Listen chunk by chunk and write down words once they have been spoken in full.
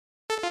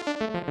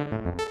Welcome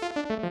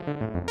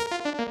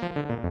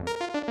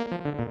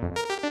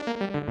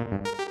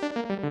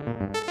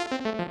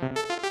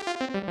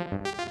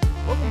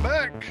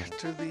back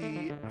to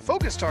the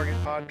Focus Target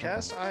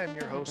podcast. I am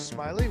your host,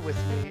 Smiley. With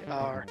me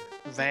are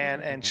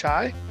Van and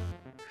Chai.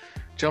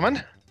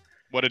 Gentlemen,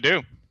 What to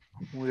do?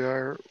 we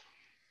are...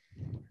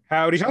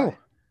 Howdy ho.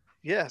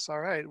 Yes, all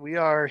right. We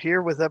are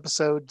here with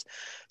episode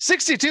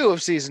 62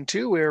 of season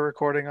 2. We are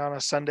recording on a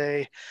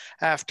Sunday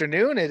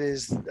afternoon. It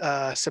is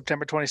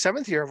September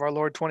 27th, year of our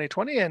Lord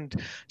 2020.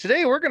 And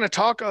today we're going to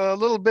talk a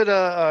little bit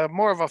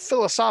more of a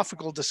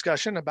philosophical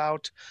discussion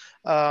about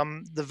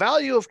the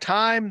value of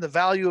time, the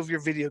value of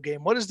your video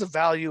game. What is the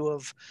value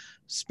of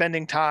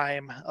spending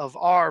time of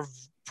our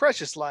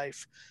precious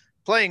life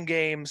playing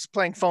games,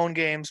 playing phone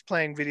games,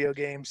 playing video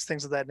games,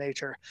 things of that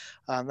nature.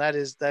 That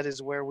is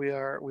where we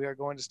are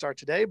going to start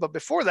today. But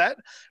before that,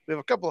 we have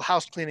a couple of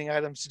house cleaning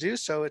items to do.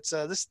 So it's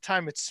this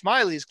time it's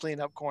Smiley's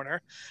cleanup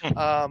corner.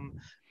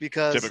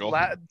 Because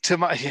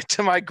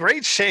to my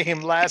great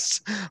shame,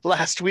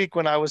 last week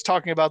when I was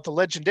talking about the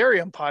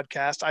Legendarium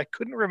podcast, I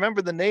couldn't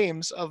remember the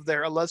names of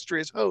their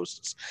illustrious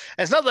hosts.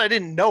 And it's not that I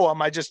didn't know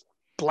them; I just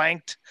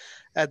blanked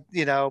out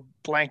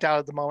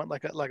at the moment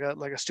like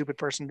a stupid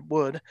person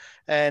would,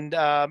 and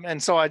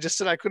so I just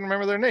said I couldn't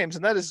remember their names,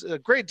 and that is a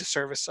great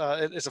disservice.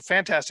 It's a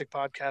fantastic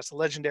podcast, the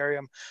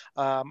Legendarium.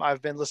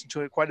 I've been listening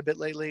to it quite a bit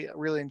lately. I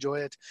really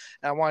enjoy it,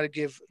 and I want to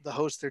give the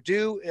hosts their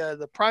due.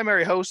 The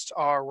primary hosts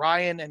are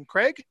Ryan and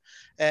Craig,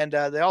 and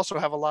they also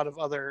have a lot of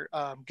other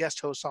guest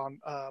hosts on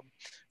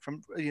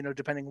from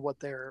depending on what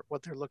they're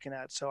looking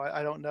at. So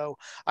I don't know.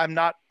 I'm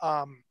not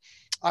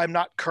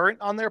current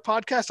on their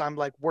podcast. I'm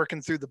like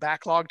working through the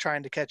backlog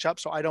trying to catch up.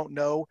 So I don't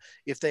know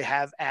if they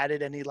have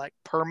added any like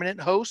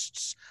permanent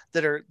hosts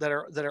that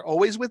are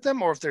always with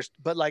them, or if there's,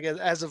 but like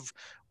as of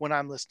when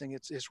I'm listening,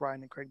 it's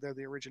Ryan and Craig. They're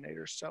the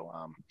originators. So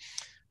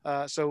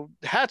so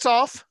hats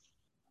off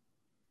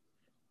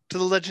to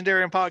the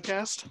Legendarium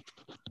podcast.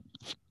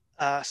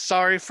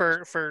 Sorry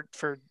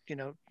for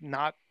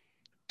not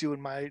doing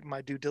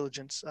my due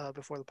diligence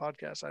before the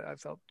podcast. I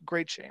felt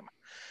great shame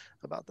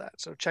about that.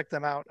 So check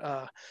them out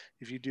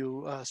if you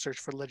do search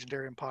for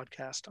Legendarium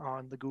podcast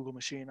on the Google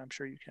machine. I'm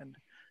sure you can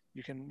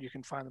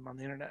find them on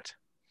the internet.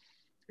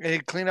 Any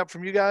cleanup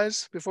from you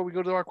guys before we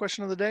go to our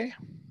question of the day?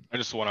 I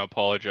just want to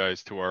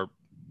apologize to our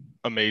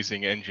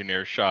amazing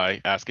engineer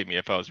Shai asking me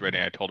if I was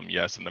ready. I told him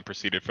yes, and then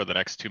proceeded for the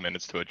next 2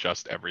 minutes to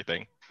adjust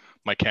everything,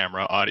 my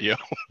camera, audio,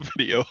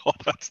 video, all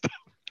that stuff.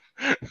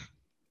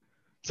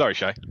 Sorry,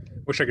 Shai.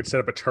 Wish I could set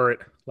up a turret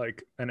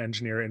like an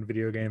engineer in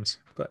video games,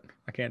 but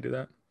I can't do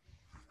that.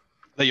 I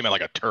thought you meant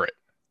like a turret.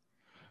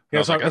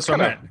 Yeah, that's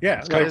what I meant.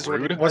 Yeah, kind of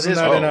rude. Wasn't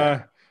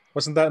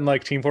that in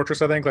like Team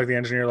Fortress? I think like the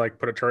engineer like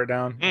put a turret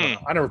down.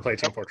 I never played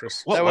Team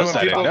Fortress. What was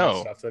that?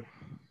 No,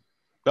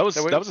 that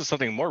was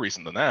something more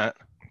recent than that.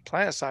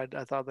 PlanetSide,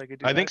 I thought they could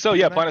do. I think so.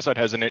 Yeah, PlanetSide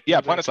has an.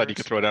 Yeah, PlanetSide you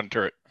could throw down a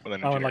turret with an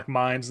engineer. And like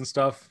mines and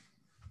stuff.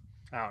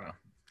 I don't know.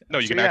 No,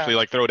 you can actually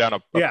like throw down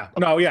and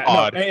I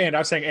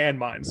was saying and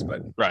mines,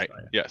 but right.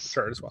 Yes.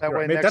 Sure as well. That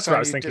way, that's what I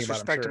was you thinking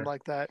disrespect about. them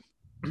like that,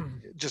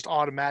 just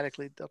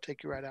automatically they'll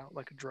take you right out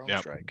like a drone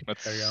strike. That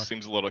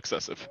seems a little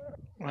excessive.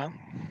 Well,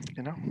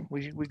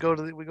 we go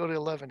to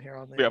 11 here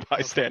on the we have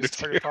high standards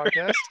here.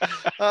 Podcast.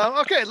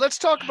 Okay, let's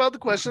talk about the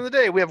question of the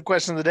day. We have a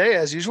question of the day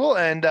as usual,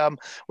 and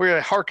we're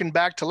going to harken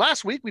back to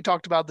last week. We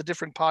talked about the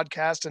different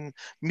podcast and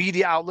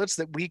media outlets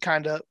that we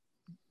kind of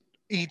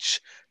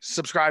each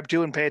subscribe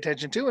to and pay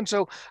attention to. And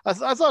so I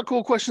thought a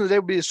cool question of the day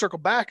would be to circle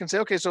back and say,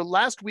 okay, so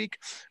last week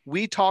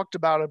we talked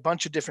about a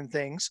bunch of different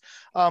things.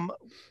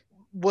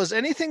 Was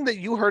anything that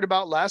you heard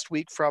about last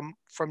week from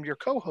your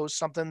co-host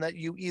something that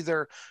you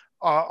either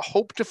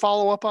hope to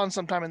follow up on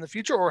sometime in the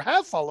future or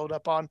have followed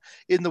up on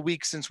in the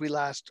week since we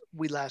last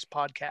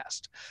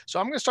podcast? So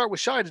I'm going to start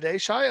with Shai today.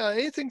 Shai,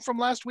 anything from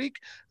last week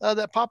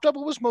that popped up?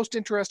 What was most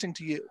interesting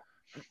to you?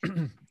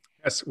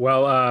 Yes.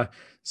 Well,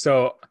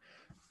 so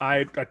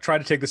I tried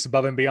to take this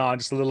above and beyond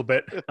just a little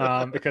bit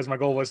because my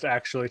goal was to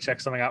actually check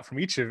something out from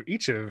each of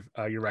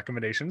your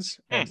recommendations.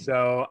 And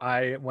so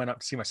I went up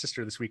to see my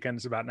sister this weekend.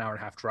 It's about an hour and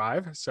a half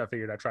drive. So I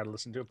figured I'd try to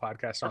listen to a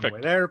podcast on the way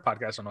there,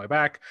 podcast on the way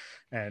back,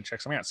 and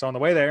check something out. So on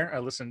the way there, I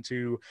listened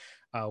to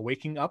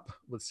Waking Up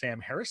with Sam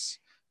Harris,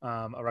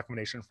 a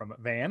recommendation from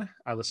Van.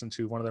 I listened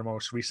to one of their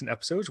most recent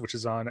episodes, which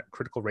is on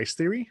critical race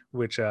theory,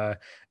 which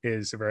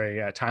is a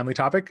very timely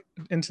topic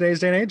in today's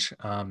day and age.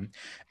 And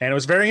it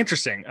was very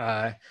interesting.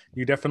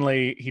 He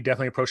definitely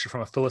approached it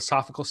from a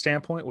philosophical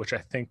standpoint, which I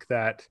think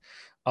that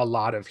a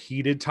lot of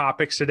heated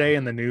topics today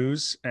in the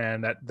news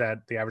and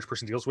that the average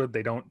person deals with,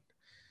 they don't.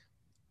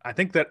 I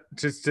think that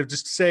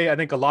just say, I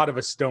think a lot of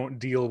us don't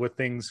deal with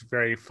things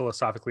very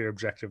philosophically or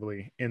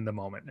objectively in the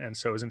moment. And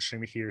so it was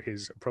interesting to hear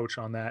his approach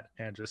on that.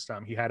 And just,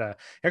 he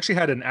actually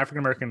had an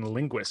African-American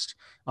linguist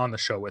on the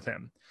show with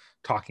him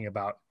talking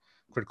about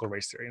critical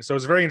race theory. And so it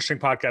was a very interesting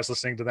podcast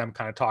listening to them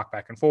kind of talk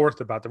back and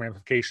forth about the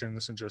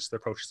ramifications and just the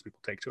approaches people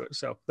take to it.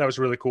 So that was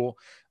really cool.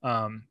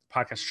 Podcast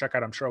to check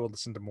out. I'm sure I will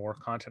listen to more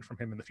content from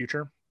him in the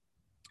future.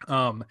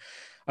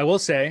 I will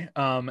say,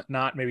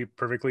 not maybe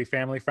perfectly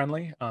family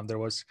friendly. There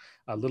was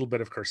a little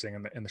bit of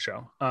cursing in the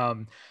show.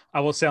 I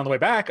will say on the way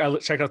back, I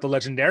checked out the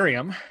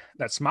Legendarium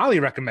that Smiley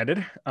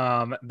recommended.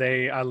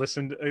 I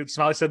listened.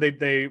 Smiley said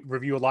they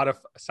review a lot of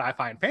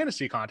sci-fi and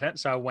fantasy content,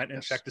 so I went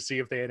and checked to see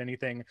if they had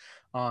anything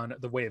on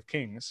The Way of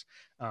Kings,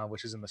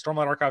 which is in the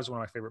Stormlight Archives, one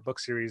of my favorite book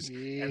series,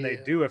 and they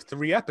do have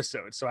 3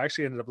 episodes. So I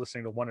actually ended up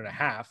listening to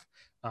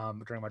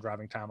 1.5 during my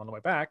driving time on the way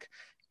back,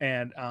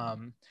 and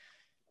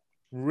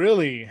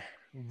really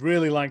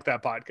like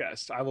that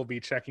podcast. I will be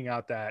checking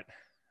out that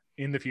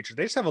in the future.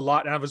 They just have a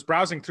lot, and I was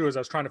browsing through as I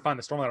was trying to find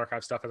the Stormlight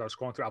Archive stuff as I was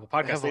scrolling through Apple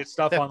Podcasts. They have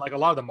stuff on like a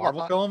lot of the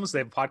Marvel films. They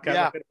have podcasts. They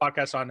have a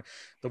podcast on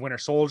The Winter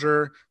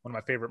Soldier, one of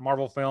my favorite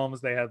Marvel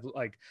films. They have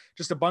like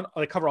just a bunch.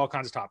 They cover all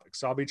kinds of topics.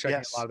 So I'll be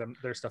checking a lot of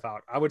their stuff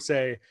out. I would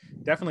say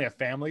definitely a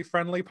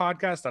family-friendly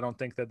podcast. I don't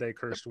think that they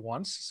cursed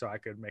once, so I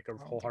could make a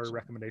wholehearted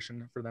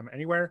recommendation for them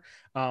anywhere.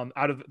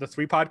 Out of the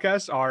 3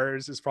 podcasts,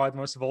 ours is probably the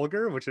most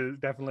vulgar, which is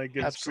definitely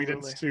gives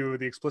credence to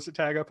the explicit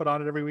tag I put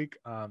on it every week.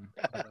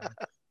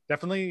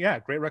 Definitely, yeah,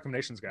 great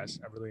recommendations, guys.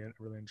 I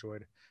really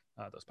enjoyed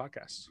those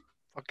podcasts.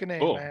 Fucking A,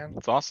 cool, man.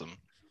 That's awesome.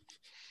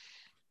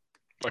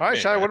 All right,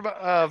 Shai, what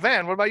about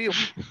Van? What about you?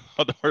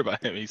 Oh, don't worry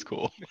about him. He's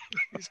cool.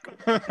 He's cool.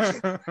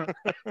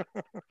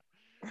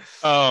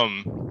 So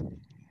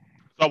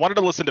I wanted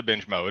to listen to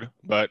Binge Mode,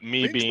 but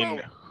being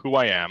who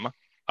I am,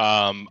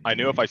 I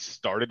knew if I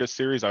started a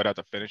series, I would have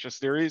to finish a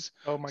series.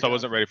 Oh my so God. I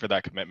wasn't ready for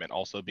that commitment,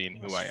 also being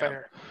who I am.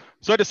 Fair.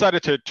 So I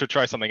decided to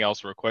try something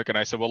else real quick. And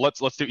I said, well, let's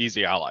do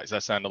Easy Allies.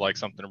 That sounded like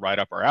something right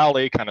up our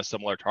alley, kind of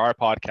similar to our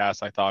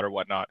podcast, I thought, or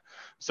whatnot.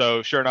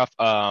 So sure enough,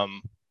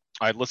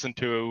 I listened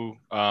to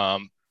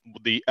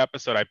the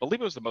episode, I believe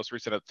it was the most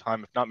recent at the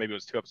time, if not, maybe it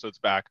was 2 episodes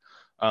back,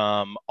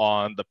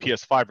 on the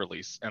PS5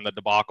 release and the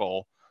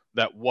debacle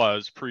that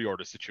was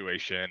pre-order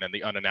situation and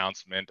the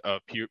unannouncement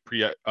of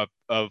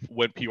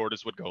when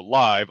pre-orders would go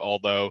live,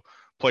 although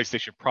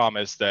PlayStation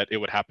promised that it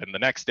would happen the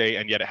next day,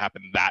 and yet it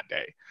happened that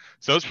day.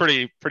 So it's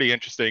pretty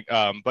interesting.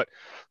 But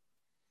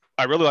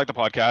I really like the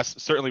podcast.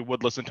 Certainly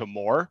would listen to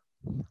more.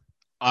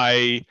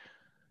 I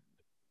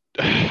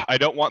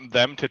don't want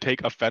them to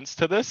take offense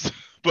to this,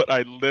 but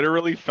I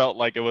literally felt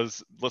like it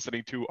was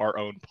listening to our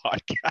own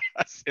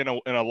podcast in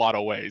a lot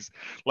of ways.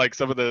 Like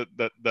some of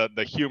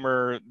the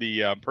humor,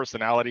 the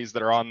personalities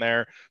that are on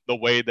there, the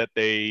way that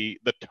the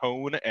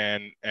tone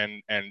and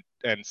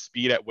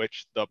speed at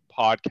which the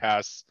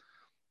podcast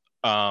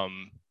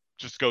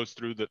just goes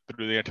through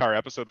the entire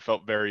episode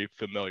felt very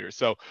familiar.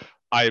 So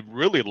I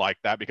really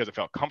liked that because it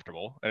felt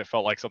comfortable and it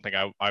felt like something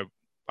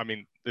I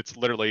mean, it's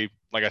literally,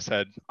 like I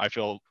said, I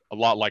feel a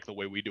lot like the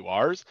way we do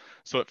ours.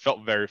 So it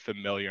felt very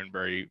familiar and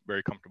very,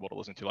 very comfortable to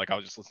listen to. Like I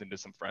was just listening to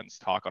some friends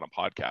talk on a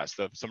podcast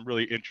of some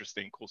really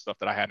interesting, cool stuff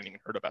that I hadn't even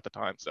heard of at the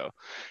time. So,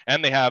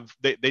 and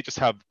they just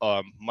have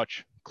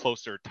much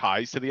closer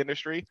ties to the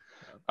industry.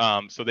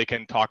 So they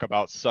can talk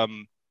about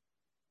some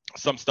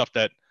stuff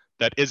that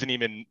isn't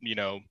even,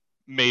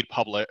 made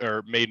public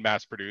or made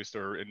mass produced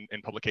or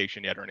in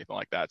publication yet or anything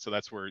like that. So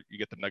that's where you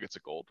get the nuggets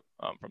of gold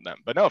from them.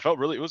 But no,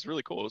 it was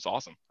really cool. It was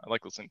awesome. I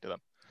like listening to them.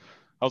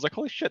 I was like,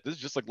 holy shit, this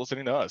is just like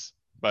listening to us,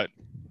 but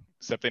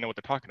except they know what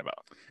they're talking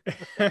about.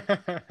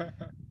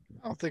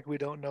 I don't think we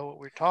don't know what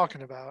we're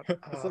talking about.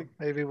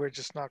 Maybe we're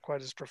just not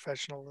quite as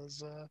professional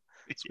as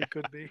we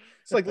could be.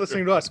 It's like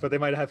listening to us, but they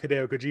might have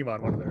Hideo Kojima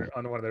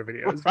on one of their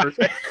videos.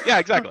 Right. Yeah,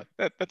 exactly.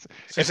 That's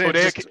so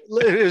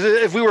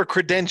if we were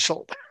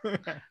credentialed.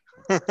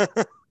 All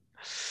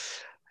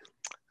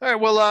right.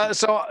 Well,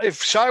 so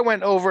if Shai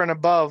went over and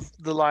above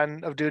the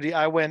line of duty,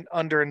 I went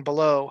under and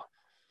below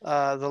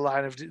the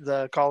line of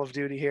the Call of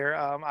Duty here.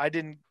 I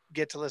didn't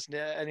get to listen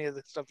to any of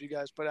the stuff you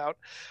guys put out.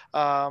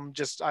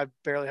 I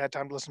barely had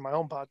time to listen to my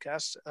own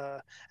podcast,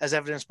 as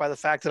evidenced by the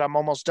fact that I'm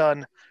almost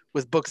done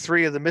with book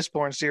 3 of the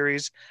Mistborn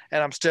series,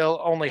 and I'm still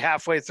only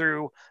halfway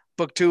through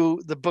book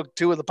 2 of the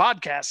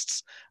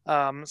podcasts.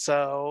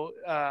 So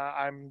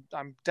I'm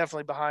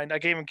definitely behind. I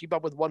can't even keep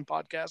up with one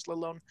podcast, let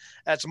alone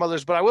add some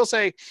others. But I will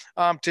say,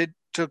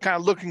 to kind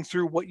of looking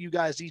through what you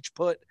guys each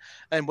put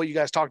and what you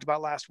guys talked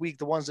about last week,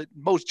 the ones that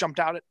most jumped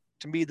out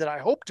to me that I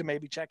hope to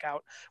maybe check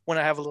out when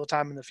I have a little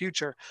time in the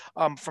future,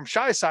 from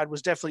Shai's side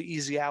was definitely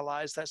Easy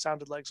Allies. That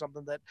sounded like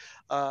something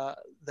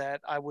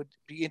that I would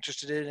be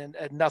interested in,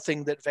 and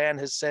nothing that Van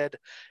has said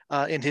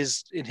in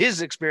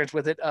his experience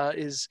with it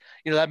is,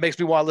 that makes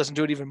me want to listen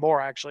to it even more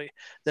actually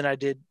than I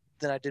did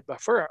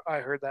before I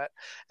heard that.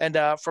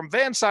 And from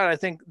Van's side, I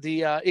think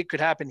the It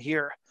Could Happen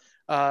Here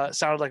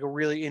sounded like a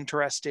really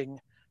interesting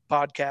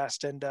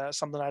podcast, and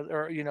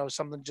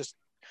something just,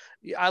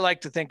 I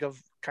like to think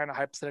of kind of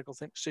hypothetical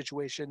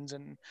situations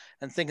and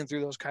thinking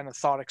through those kind of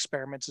thought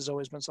experiments has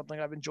always been something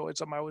I've enjoyed,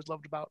 something I always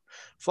loved about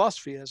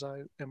philosophy, as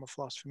I am a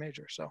philosophy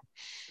major. So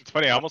it's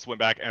funny, I almost went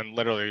back and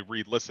literally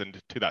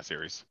re-listened to that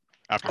series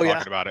after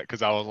talking about it,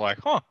 because I was like,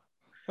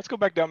 let's go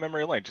back down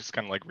memory lane, just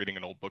kind of like reading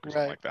an old book or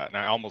something like that. And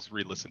I almost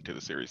re-listened to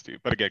the series too,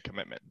 but again,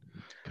 commitment,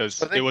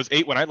 because it was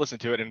 8 when I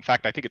listened to it. In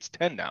fact, I think it's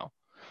 10 now.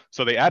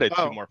 So they added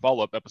Oh. 2 more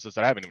follow-up episodes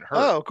that I haven't even heard.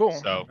 Oh, cool.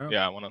 So Oh.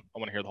 yeah, I want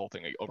to hear the whole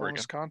thing over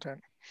Bonus again.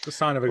 content. It's a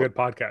sign of a good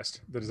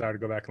podcast, the desire to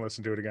go back and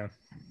listen to it again.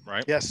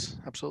 Right. Yes,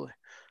 absolutely.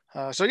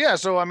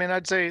 So I mean,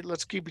 I'd say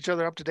let's keep each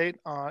other up to date.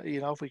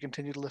 If we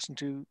continue to listen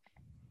to,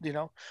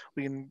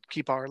 we can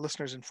keep our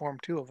listeners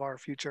informed too of our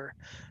future,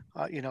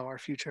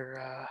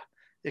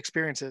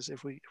 experiences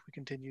if we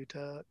continue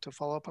to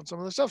follow up on some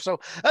of the stuff. So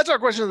that's our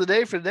question of the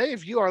day for today.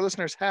 If you, our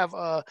listeners, have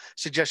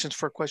suggestions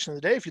for a question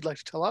of the day, if you'd like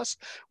to tell us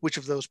which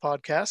of those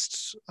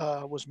podcasts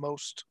was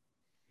most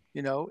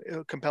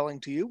compelling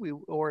to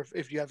you, or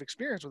if you have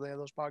experience with any of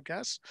those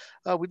podcasts,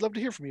 we'd love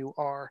to hear from you.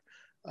 Our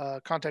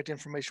contact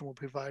information will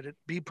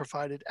be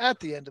provided at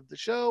the end of the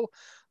show.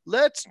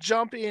 Let's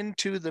jump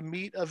into the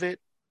meat of it,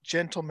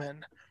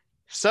 gentlemen.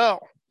 So,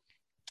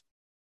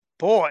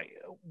 boy,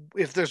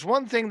 if there's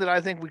one thing that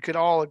I think we could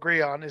all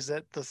agree on, is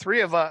that the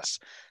three of us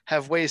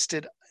have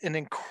wasted an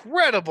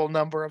incredible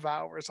number of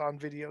hours on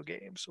video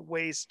games.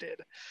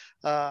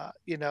 I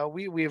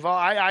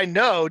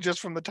know just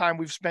from the time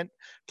we've spent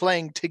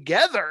playing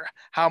together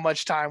how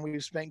much time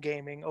we've spent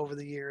gaming over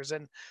the years,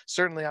 and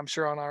certainly I'm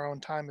sure on our own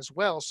time as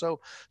well. So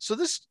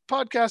this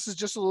podcast is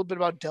just a little bit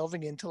about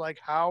delving into like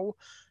how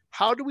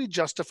do we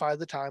justify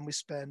the time we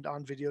spend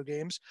on video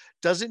games?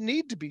 Does it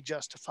need to be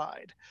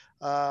justified?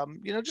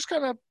 Just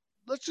kind of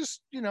let's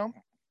just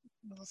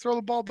throw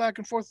the ball back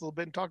and forth a little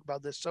bit and talk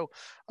about this. So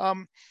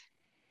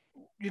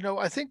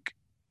I think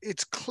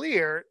it's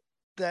clear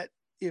that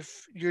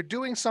if you're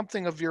doing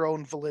something of your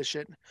own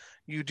volition,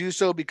 you do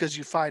so because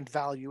you find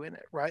value in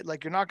it, right?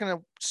 Like you're not going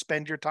to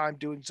spend your time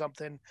doing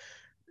something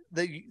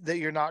that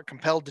you're not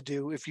compelled to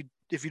do if you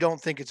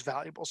don't think it's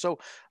valuable. So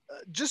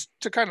just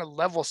to kind of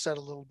level set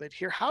a little bit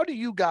here, how do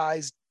you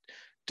guys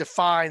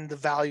define the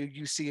value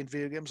you see in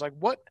video games? Like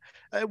what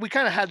we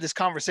kind of had this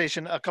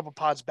conversation a couple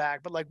pods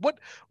back, but like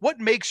what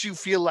makes you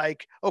feel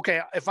like,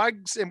 okay, if I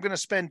am going to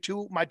spend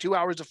 2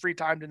 hours of free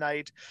time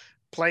tonight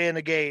playing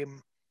a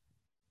game,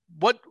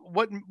 what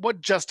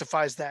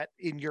justifies that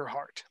in your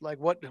heart? Like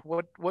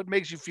what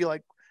makes you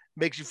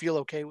feel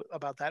okay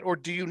about that? Or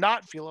do you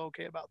not feel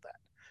okay about that?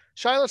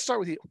 Shai, let's start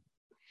with you.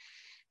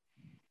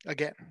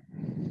 Again,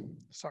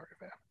 sorry,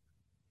 man.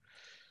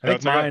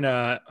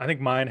 I think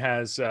mine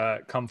has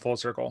come full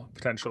circle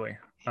potentially.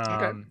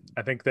 Okay.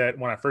 I think that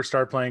when I first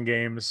started playing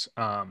games,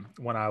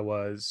 when I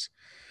was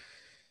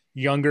a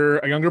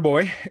younger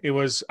boy,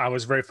 I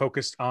was very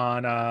focused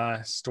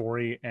on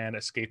story and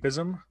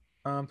escapism.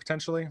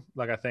 Potentially,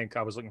 like I think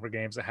I was looking for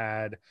games that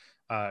had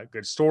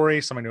good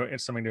story, something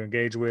to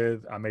engage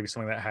with, maybe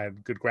something that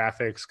had good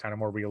graphics, kind of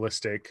more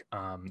realistic,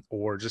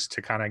 or just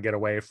to kind of get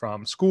away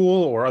from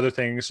school or other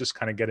things, just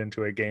kind of get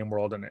into a game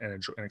world and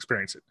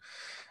experience it.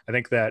 I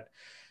think that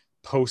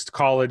post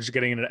college,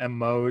 getting into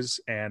MMOs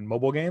and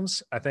mobile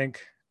games, I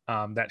think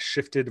that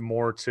shifted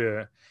more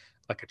to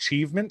like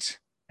achievement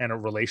and a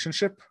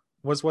relationship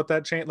was what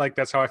that changed. Like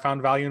that's how I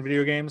found value in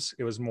video games.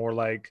 It was more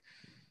like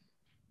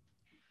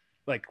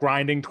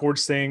grinding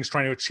towards things,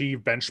 trying to achieve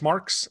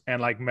benchmarks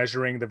and like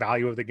measuring the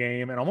value of the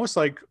game, and almost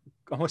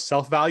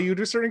self-value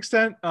to a certain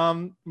extent.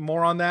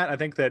 More on that. I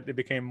think that it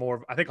became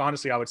more, I think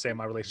honestly, I would say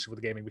my relationship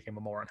with gaming became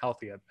more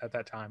unhealthy at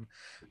that time.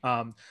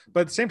 But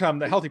at the same time,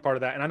 the healthy part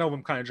of that, and I know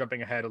I'm kind of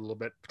jumping ahead a little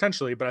bit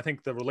potentially, but I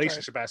think the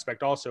relationship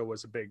aspect also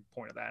was a big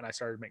point of that. And I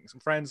started making some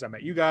friends. I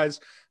met you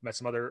guys, met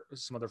some other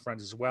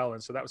friends as well.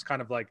 And so that was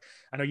kind of like,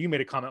 I know you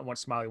made a comment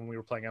once, Smiley, when we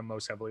were playing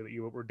MMOs heavily, that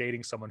you were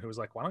dating someone who was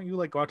like, why don't you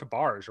like go out to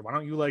bars, or why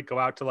don't you like go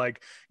out to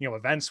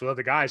events with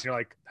other guys? And you're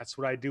like, that's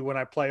what I do when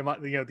I play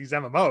these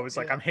MMOs.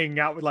 Like I'm hanging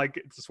out with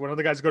it's just when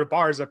other guys go to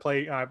bars, I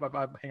hang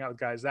out with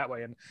guys that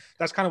way. And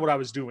that's kind of what I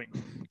was doing.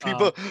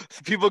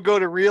 People go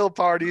to real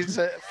parties,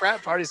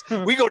 frat parties.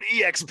 We go to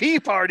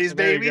EXP parties,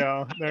 baby.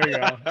 There you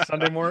go.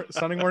 Sunday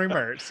morning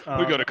merts.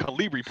 We go to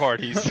Calibri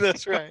parties.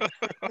 That's right.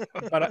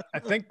 But I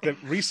think that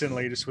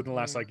recently, just within the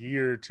last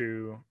year or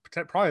two,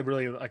 probably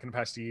really like in the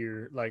past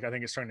year, I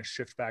think it's starting to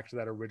shift back to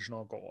that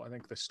original goal. I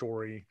think the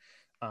story,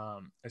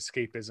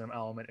 escapism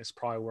element is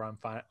probably where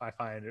I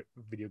find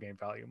video game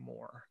value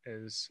more,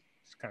 is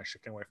kind of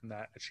shifting away from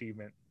that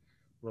achievement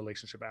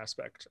relationship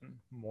aspect and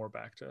more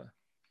back to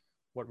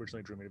what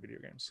originally drew me to video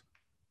games.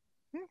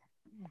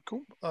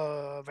 Cool.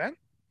 Van,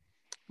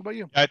 what about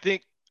you? I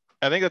think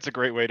that's a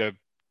great way to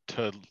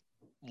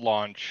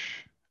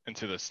launch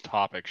into this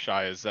topic,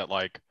 Shai, is that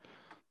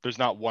there's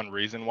not one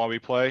reason why we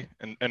play,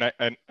 and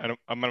I'm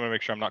gonna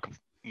make sure I'm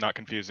not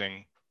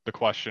confusing the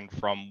question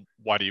from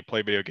why do you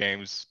play video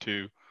games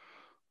to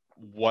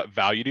what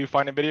value do you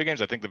find in video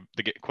games. I think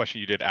the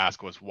question you did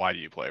ask was, why do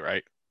you play,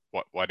 right?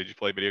 Why did you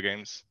play video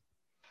games?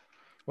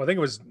 Well, I think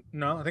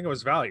it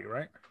was value,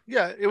 right?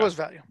 Yeah, it was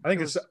value. I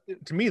think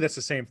to me, that's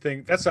the same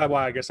thing. That's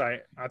why I guess I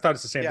thought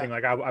it's the same thing.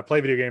 Like I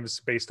play video games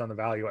based on the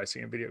value I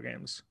see in video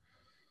games.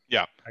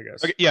 Yeah, I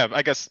guess. Okay, yeah,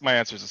 I guess my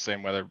answer is the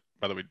same, whether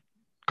we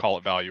call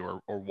it value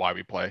or why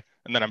we play.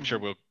 And then I'm sure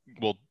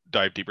we'll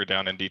dive deeper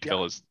down in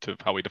detail as to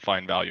how we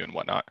define value and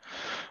whatnot.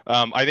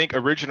 I think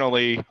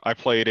originally I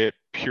played it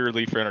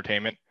purely for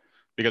entertainment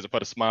because it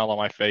put a smile on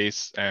my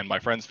face and my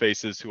friends'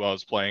 faces who I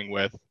was playing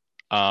with.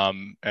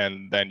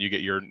 and then you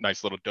get your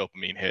nice little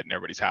dopamine hit and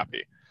everybody's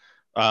happy.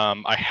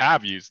 I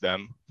have used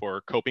them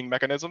for coping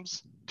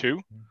mechanisms too.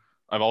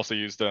 I've also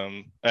used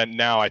them, and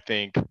now I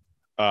think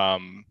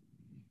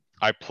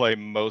I play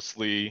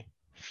mostly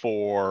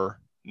for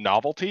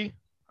novelty,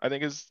 I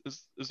think is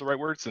the right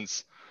word,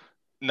 since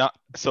not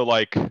so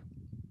like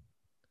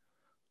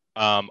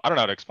I don't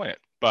know how to explain it,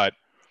 but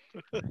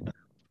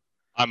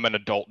I'm an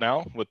adult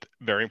now with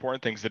very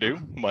important things to do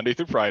Monday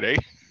through Friday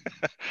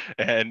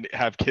and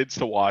have kids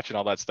to watch and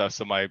all that stuff.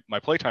 So my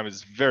playtime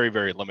is very,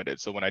 very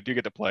limited. So when I do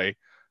get to play,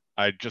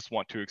 I just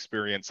want to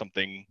experience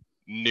something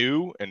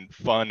new and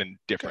fun and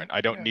different.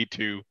 I don't need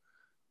to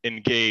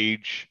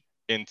engage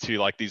into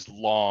like these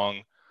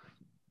long,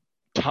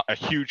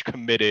 huge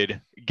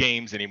committed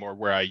games anymore,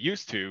 where I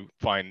used to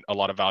find a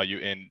lot of value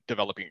in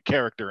developing a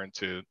character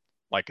into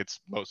like its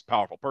most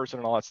powerful person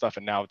and all that stuff.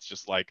 And now it's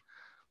just like,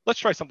 let's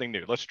try something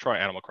new. Let's try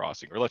Animal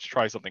Crossing, or let's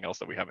try something else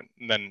that we haven't.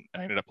 And then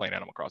I ended up playing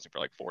Animal Crossing for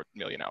like 4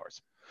 million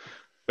hours.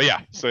 But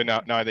yeah, so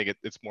now I think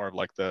it's more of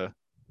like the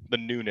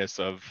newness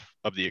of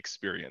the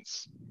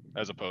experience,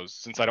 as opposed,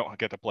 since I don't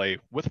get to play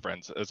with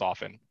friends as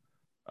often,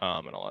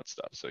 and all that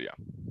stuff. So yeah.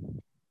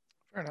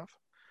 Fair enough.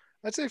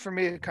 I'd say for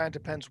me, it kind of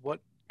depends what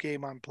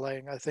game I'm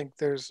playing. I think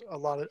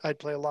I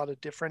play a lot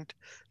of different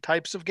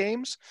types of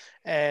games,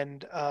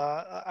 and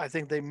I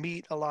think they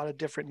meet a lot of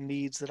different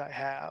needs that I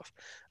have.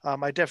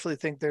 I definitely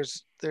think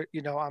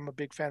I'm a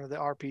big fan of the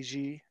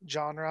RPG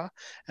genre,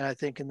 and I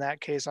think in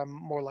that case I'm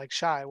more like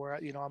Shy, where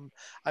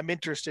I'm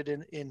interested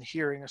in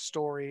hearing a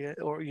story,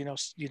 or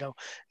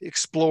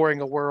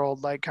exploring a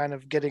world, like kind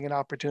of getting an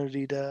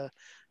opportunity to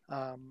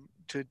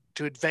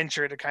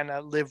adventure, to kind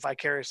of live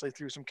vicariously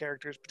through some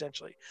characters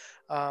potentially.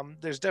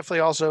 There's definitely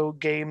also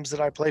games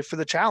that I play for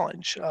the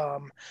challenge.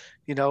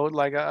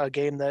 Like a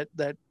game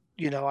that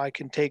I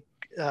can take.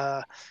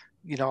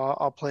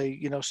 I'll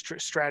play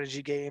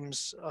strategy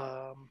games.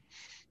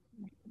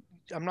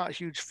 I'm not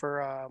huge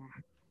for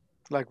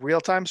like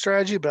real-time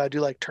strategy, but I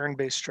do like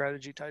turn-based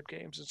strategy type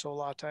games, and so a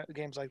lot of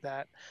games like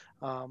that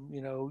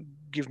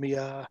give me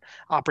a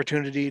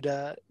opportunity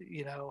to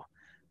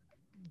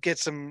get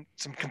some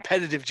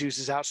competitive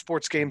juices out.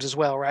 Sports games as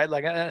well, right?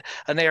 Like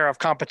an air of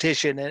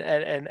competition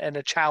and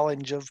a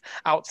challenge of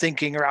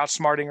outthinking or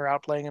outsmarting or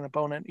outplaying an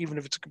opponent, even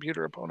if it's a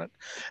computer opponent.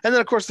 And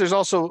then of course there's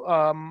also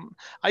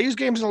I use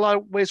games in a lot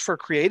of ways for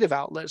creative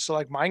outlets. So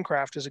like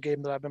Minecraft is a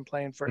game that I've been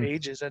playing for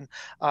ages, and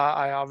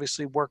I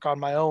obviously work on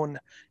my own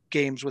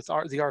games with the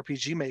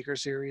RPG Maker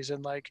series,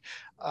 and like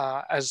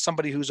as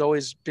somebody who's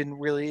always been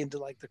really into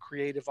like the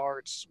creative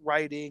arts,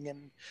 writing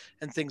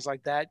and things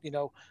like that,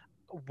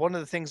 one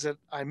of the things that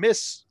I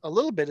miss a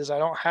little bit is I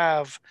don't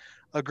have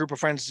a group of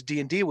friends to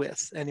D&D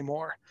with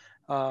anymore.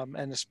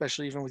 And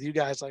especially even with you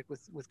guys, like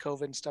with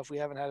COVID and stuff, we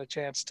haven't had a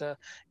chance to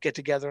get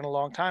together in a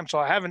long time. So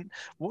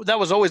that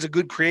was always a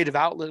good creative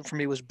outlet for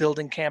me, was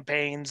building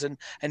campaigns and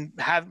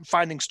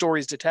finding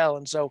stories to tell.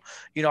 And so,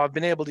 I've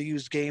been able to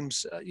use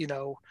games,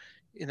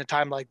 in a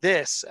time like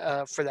this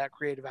for that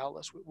creative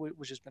outlet,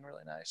 which has been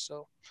really nice.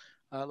 So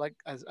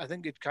I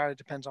think it kind of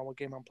depends on what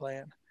game I'm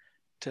playing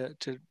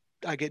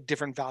I get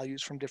different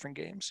values from different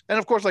games. And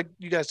of course, like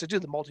you guys to do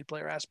the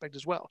multiplayer aspect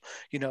as well,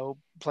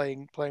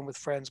 playing with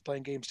friends,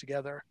 playing games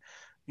together,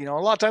 a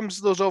lot of times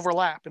those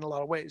overlap in a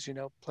lot of ways,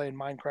 playing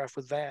Minecraft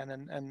with Van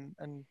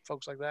and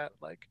folks like that.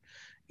 Like,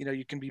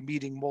 you can be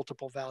meeting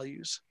multiple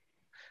values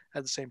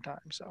at the same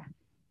time. So,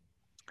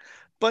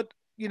 but,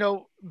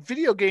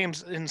 video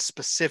games in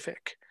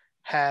specific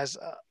has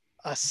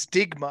a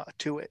stigma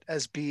to it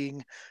as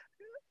being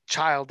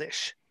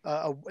childish.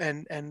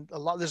 And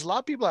there's a lot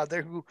of people out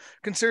there who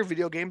consider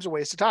video games a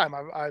waste of time.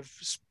 I've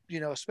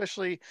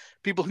especially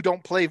people who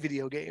don't play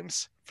video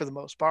games for the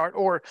most part,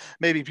 or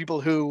maybe people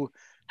who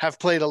have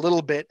played a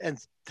little bit and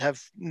have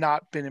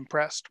not been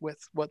impressed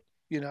with what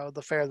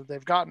the fare that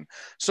they've gotten.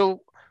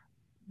 So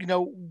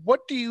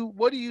what do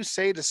you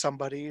say to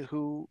somebody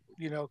who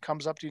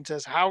comes up to you and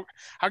says, how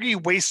can you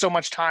waste so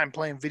much time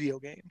playing video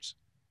games?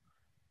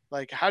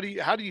 Like how do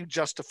you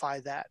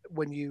justify that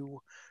when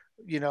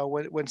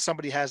when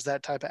somebody has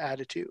that type of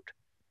attitude?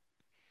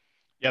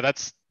 Yeah,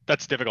 that's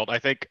difficult. I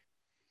think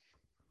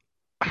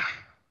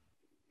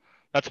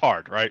that's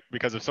hard, right?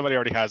 Because if somebody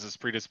already has this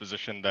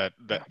predisposition that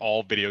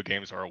all video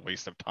games are a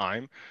waste of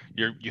time,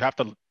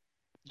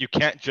 you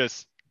can't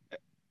just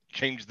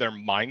change their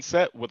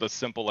mindset with a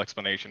simple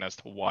explanation as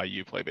to why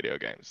you play video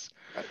games.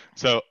 Right.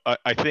 So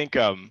I think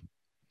I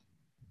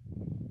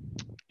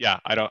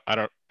don't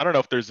know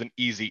if there's an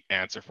easy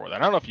answer for that. I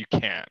don't know if you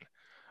can.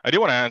 I do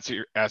want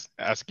to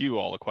ask you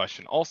all a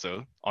question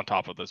also on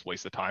top of this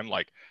waste of time.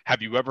 Like,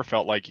 have you ever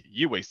felt like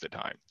you wasted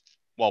time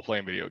while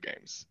playing video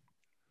games?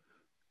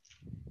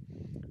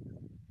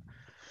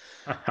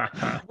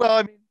 Well,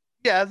 I mean,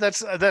 yeah, that's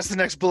the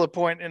next bullet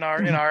point in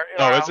our is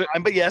outline,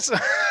 it? but yes.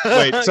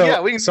 Wait, so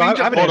yeah, we can hold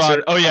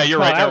on. Oh yeah, you're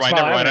right. Never mind.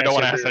 I don't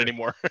want to ask that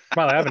anymore.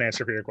 Smiley, I have an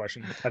answer for your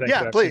question. I think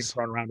yeah, please.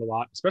 Thrown around a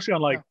lot, especially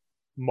on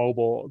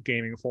mobile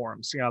gaming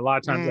forums. A lot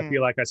of times I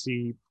feel like I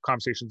see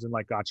conversations in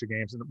like gotcha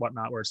games and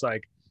whatnot where it's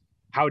like,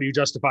 how do you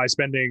justify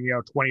spending,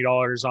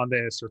 $20 on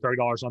this or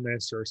 $30 on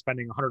this, or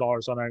spending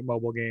 $100 on a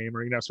mobile game,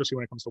 or, especially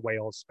when it comes to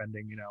whales,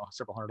 spending,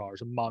 several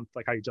 $100s a month,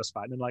 like how you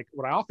justify it. And then like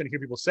what I often hear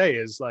people say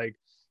is like,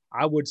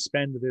 I would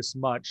spend this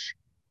much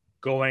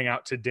going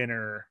out to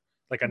dinner,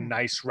 like a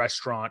nice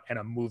restaurant and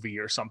a movie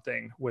or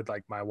something with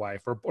like my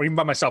wife, or even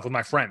by myself with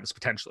my friends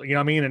potentially, you know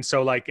what I mean? And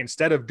so like,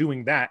 instead of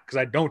doing that, because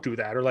I don't do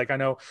that, or like I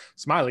know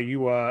Smiley,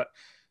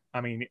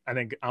 I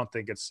don't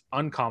think it's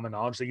uncommon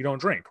knowledge that you don't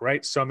drink,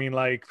 right? So, I mean,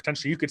 like,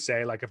 potentially you could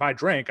say, like, if I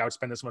drank, I would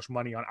spend this much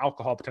money on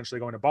alcohol,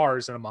 potentially going to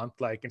bars in a month.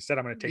 Like, instead,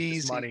 I'm going to take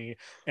this money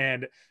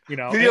and,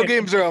 video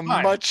games are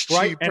much cheaper,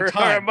 right? And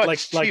time,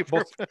 much cheaper.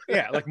 Like both,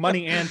 like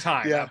money and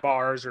time at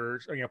bars or,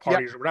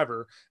 parties or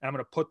whatever. And I'm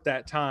going to put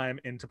that time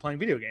into playing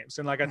video games.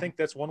 And like, I think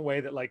that's one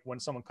way that, like,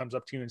 when someone comes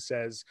up to you and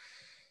says,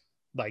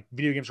 like,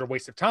 video games are a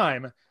waste of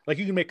time, like,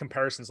 you can make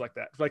comparisons like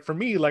that. Like, for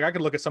me, like, I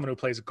could look at someone who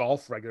plays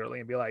golf regularly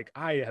and be like,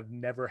 I have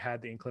never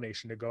had the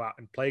inclination to go out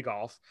and play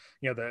golf.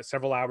 The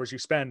several hours you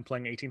spend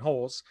playing 18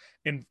 holes,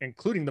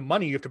 including the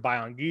money you have to buy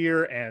on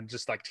gear and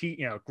just like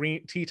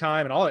green tea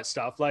time and all that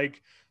stuff.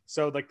 Like,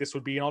 so like this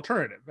would be an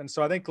alternative. And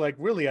so I think like,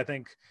 really, I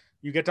think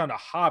you get down to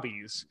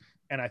hobbies.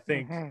 And I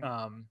think,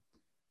 I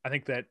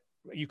think that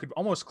you could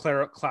almost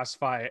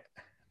classify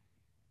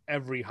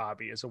every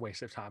hobby is a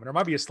waste of time, and there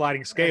might be a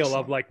sliding scale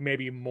of like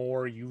maybe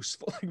more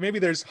useful, like maybe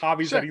there's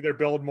hobbies that either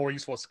build more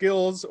useful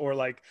skills or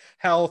like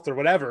health or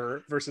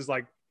whatever versus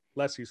like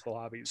less useful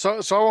hobbies.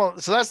 So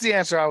that's the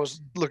answer I was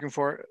looking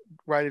for,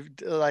 right?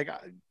 Like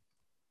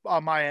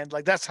on my end,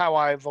 like that's how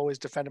I've always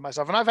defended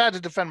myself, and I've had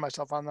to defend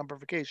myself on a number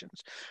of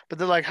occasions. But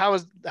they're like, how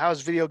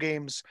is video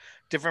games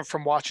different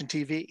from watching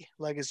TV?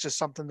 Like, it's just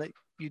something that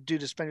you do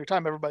to spend your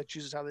time. Everybody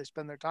chooses how they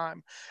spend their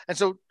time, and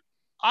so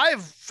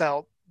I've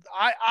felt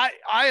I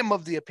am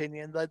of the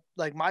opinion that,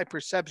 like, my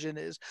perception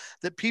is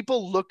that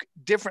people look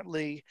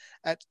differently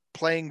at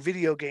playing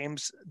video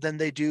games than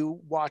they do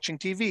watching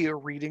TV or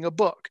reading a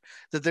book,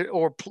 that they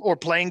or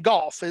playing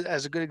golf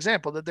as a good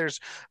example, that there's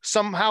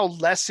somehow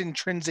less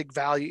intrinsic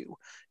value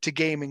to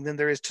gaming than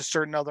there is to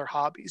certain other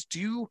hobbies. Do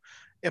you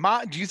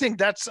think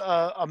that's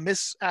a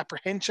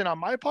misapprehension on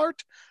my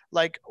part?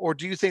 Like, or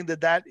do you think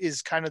that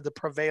is kind of the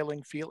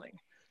prevailing feeling?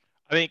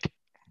 I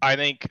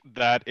think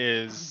that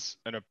is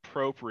an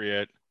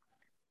appropriate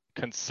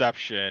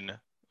conception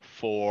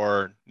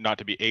for, not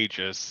to be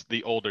ageist,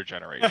 the older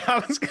generation. I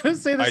was going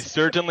to say this. I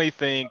certainly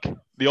think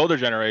the older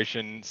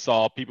generation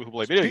saw people who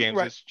play video games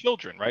as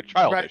children, right?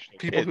 Childish. Right.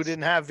 People who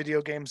didn't have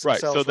video games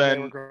themselves so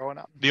then when they were growing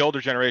up. The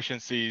older generation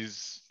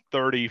sees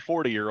 30,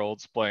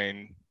 40-year-olds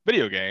playing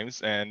video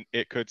games, and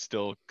it could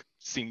still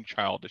seem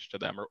childish to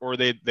them, or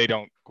they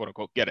don't, quote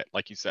unquote, get it,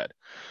 like you said.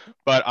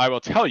 But I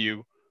will tell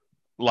you,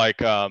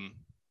 like, at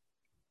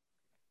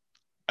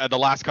the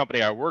last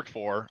company I worked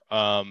for,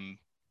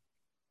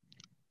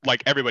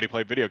 like, everybody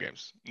played video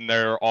games, and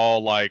they're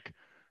all like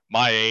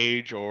my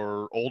age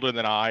or older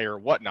than I or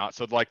whatnot.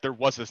 So like, there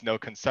was this no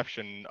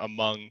conception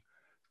among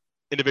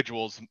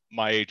individuals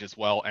my age as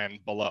well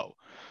and below.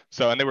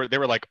 So, and they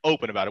were like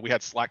open about it. We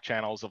had Slack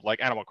channels of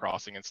like Animal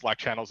Crossing and Slack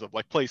channels of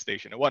like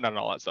PlayStation and whatnot and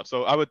all that stuff.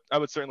 So I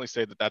would certainly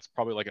say that that's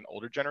probably like an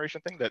older generation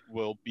thing that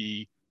will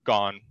be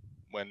gone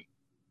when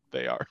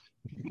they are.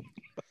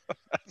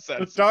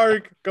 It's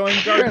dark, going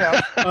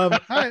dark.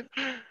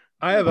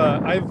 I have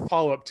a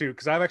follow-up too,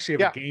 because I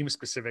actually have a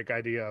game-specific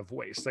idea of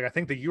waste. Like, I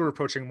think that you were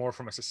approaching more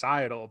from a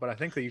societal, but I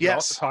think that you can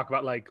also talk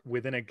about, like,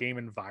 within a game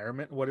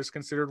environment, what is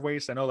considered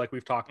waste. I know, like,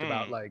 we've talked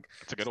about like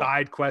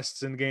side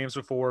quests in games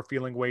before,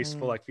 feeling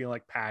wasteful, like feeling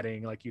like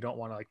padding, like you don't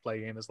want to like play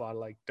a game. There's a lot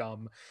of like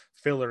dumb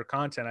filler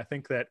content. I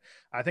think of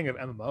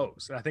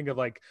MMOs, and I think of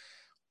like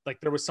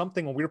there was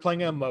something when we were playing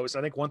MMOs.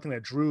 I think one thing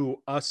that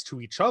drew us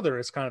to each other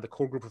as kind of the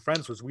core group of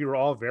friends was we were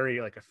all very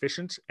like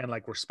efficient and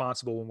like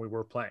responsible when we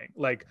were playing.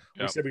 Like,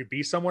 we said we'd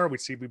be somewhere, we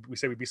said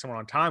we'd be somewhere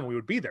on time, and we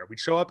would be there. We'd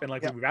show up, and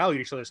like we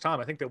valued each other's time.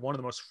 I think that one of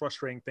the most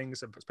frustrating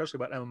things, especially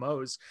about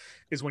MMOs,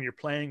 is when you're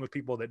playing with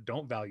people that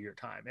don't value your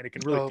time, and it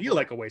can really feel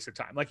like a waste of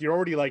time. Like, you're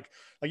already like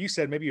you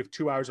said, maybe you have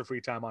 2 hours of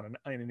free time in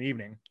an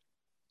evening.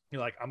 You're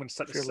like, I'm going to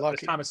set this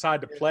time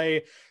aside to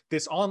play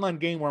this online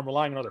game where I'm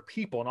relying on other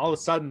people. And all of a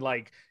sudden,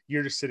 like,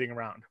 you're just sitting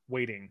around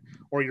waiting,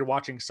 or you're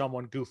watching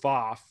someone goof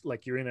off.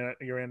 Like, you're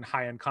in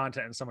high end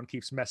content and someone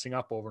keeps messing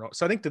up over and over.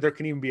 So I think that there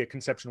can even be a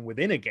conception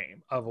within a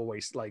game of a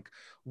waste, like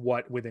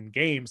what within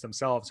games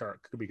themselves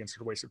could be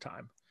considered a waste of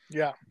time.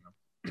 Yeah.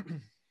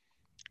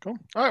 Cool.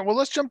 All right. Well,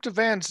 let's jump to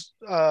Van's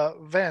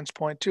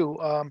point too.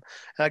 And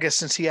I guess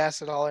since he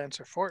asked it, I'll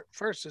answer for it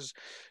first. Is,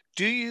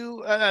 do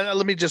you?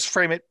 Let me just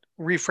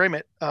reframe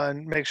it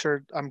and make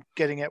sure I'm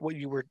getting at what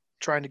you were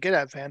trying to get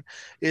at, Van.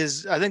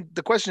 I think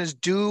the question is,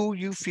 do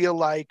you feel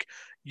like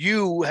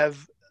you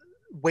have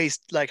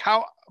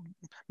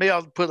maybe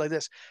I'll put it like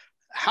this: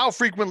 how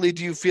frequently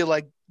do you feel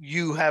like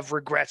you have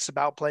regrets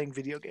about playing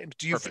video games?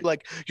 Do you feel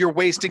like you're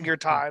wasting your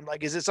time?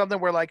 Like, is it something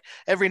where like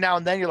every now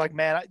and then you're like,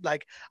 man,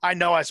 I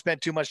know I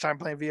spent too much time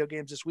playing video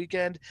games this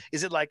weekend?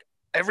 Is it like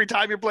every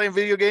time you're playing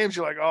video games,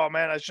 you're like, oh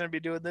man, I shouldn't be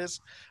doing this?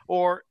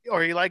 Or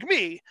you like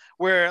me,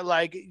 where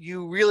like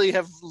you really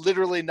have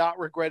literally not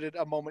regretted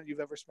a moment you've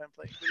ever spent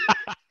playing video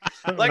games?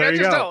 Like, there I you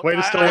just go. don't. Way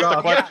to start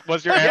off. Yeah.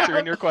 Was your answer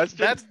in your question?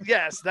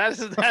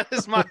 That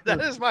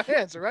is my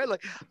answer, right?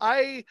 Like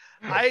I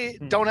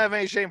don't have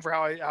any shame for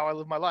how I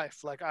live my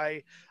life. Like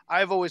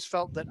I've always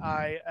felt that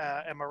I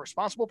am a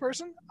responsible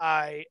person.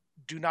 I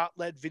do not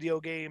let video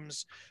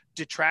games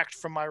detract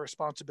from my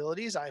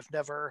responsibilities. I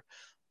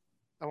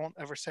won't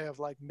ever say I've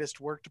like missed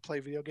work to play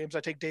video games.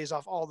 I take days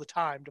off all the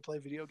time to play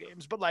video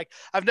games, but like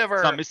I've never.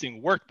 It's not missing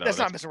work though. That's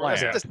not missing work.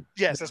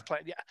 That's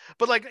planned. Yeah,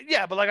 but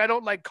like I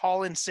don't like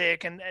call in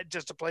sick and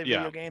just to play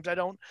video games. I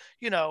don't,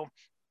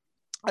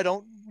 I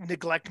don't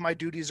neglect my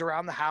duties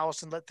around the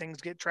house and let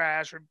things get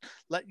trash or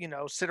let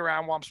sit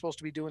around while I'm supposed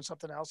to be doing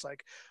something else.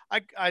 Like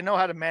I know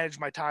how to manage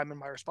my time and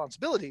my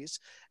responsibilities,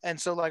 and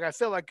so like I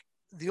feel like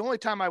the only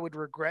time I would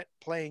regret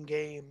playing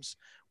games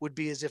would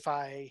be as if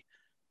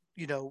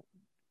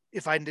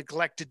if I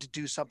neglected to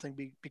do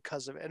something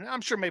because of it. And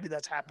I'm sure maybe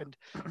that's happened,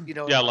 in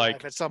my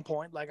life at some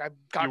point. Like I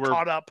got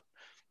caught up.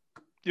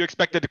 You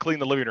expected to clean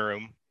the living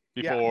room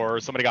before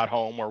somebody got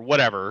home or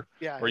whatever.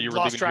 Yeah. Or you were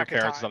leaving your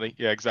parents or something.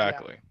 Yeah,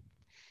 exactly. Yeah.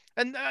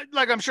 And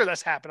I'm sure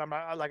that's happened.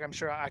 I'm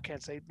sure I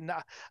can't say,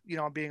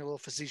 I'm being a little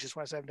facetious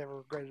when I say I've never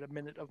regretted a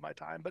minute of my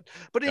time,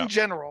 but in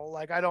general,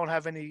 like I don't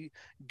have any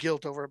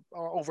guilt over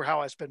how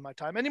I spend my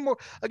time anymore.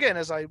 Again,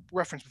 as I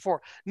referenced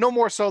before, no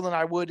more so than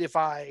I would if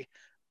I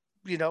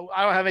don't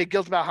have any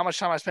guilt about how much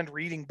time I spend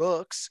reading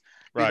books,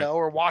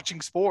 or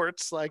watching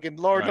sports. Like, and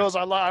Lord knows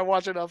I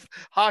watch enough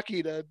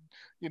hockey to,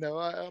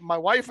 my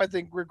wife, I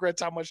think,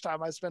 regrets how much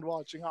time I spend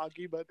watching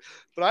hockey, but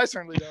I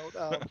certainly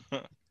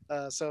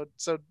don't. So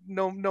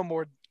no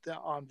more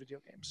on video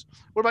games.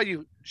 What about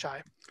you,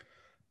 Shai?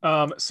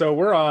 So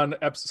we're on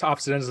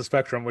opposite ends of the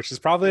spectrum, which is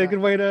probably a good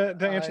way to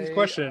answer this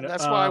question.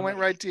 That's why I went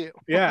right to you.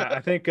 Yeah,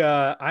 I think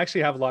I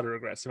actually have a lot of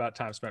regrets about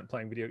time spent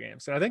playing video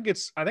games, and I think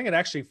it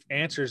actually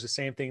answers the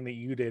same thing that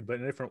you did, but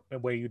in a different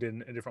way. You did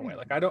in a different way.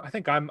 Like I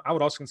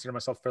would also consider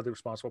myself a fairly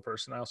responsible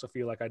person. I also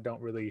feel like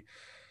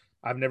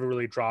I've never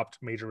really dropped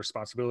major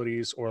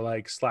responsibilities or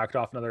like slacked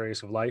off in other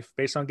areas of life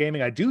based on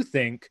gaming. I do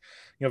think,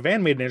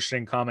 Van made an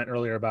interesting comment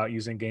earlier about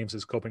using games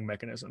as coping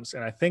mechanisms,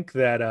 and I think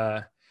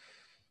that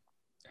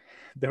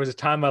there was a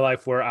time in my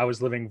life where I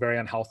was living very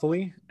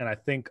unhealthily. And I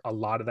think a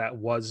lot of that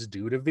was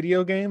due to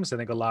video games. I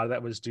think a lot of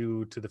that was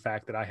due to the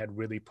fact that I had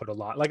really put a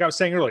lot, like I was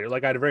saying earlier,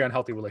 like I had a very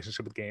unhealthy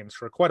relationship with games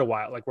for quite a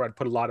while, like where I'd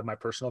put a lot of my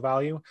personal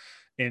value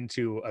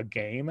into a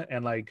game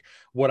and like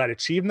what I'd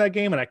achieved in that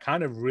game. And I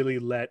kind of really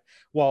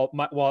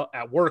while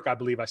at work, I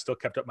believe I still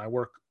kept up my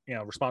work,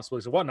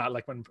 responsibilities and whatnot.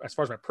 Like as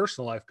far as my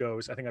personal life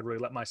goes, I think I'd really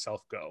let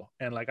myself go.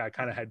 And like, I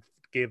kind of had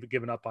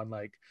given up on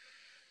like,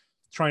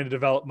 trying to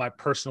develop my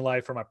personal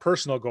life or my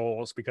personal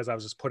goals because I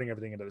was just putting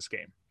everything into this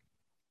game.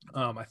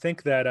 I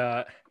think that,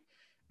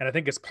 and I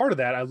think as part of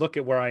that, I look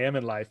at where I am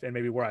in life and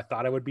maybe where I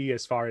thought I would be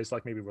as far as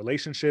like maybe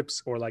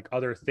relationships or like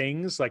other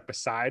things like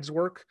besides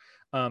work.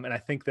 And I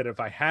think that if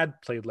I had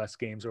played less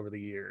games over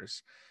the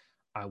years,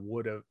 I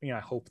would have, I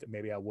hope that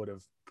maybe I would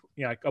have,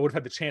 I would have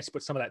had the chance to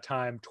put some of that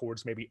time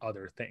towards maybe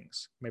other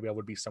things. Maybe I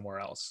would be somewhere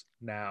else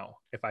now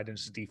if I didn't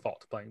just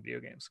default to playing video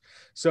games.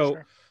 So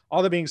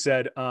all that being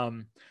said,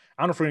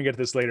 I don't know if we're gonna get to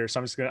this later, so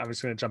I'm just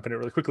gonna jump in it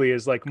really quickly.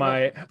 Is like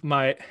my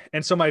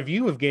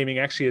view of gaming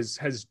actually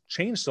has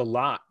changed a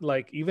lot.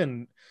 Like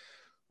even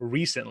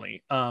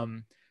recently,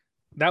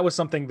 that was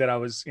something that I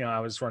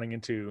was running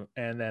into,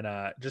 and then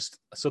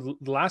the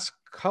last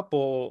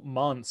couple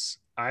months,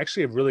 I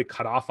actually have really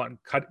cut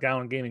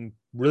down on gaming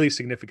really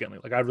significantly.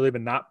 Like I've really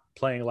been not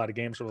playing a lot of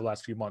games over the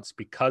last few months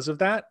because of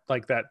that.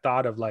 Like that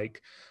thought of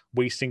like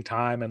wasting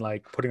time and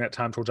like putting that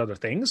time towards other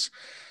things.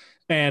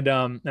 And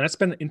that's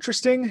been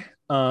interesting.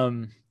 But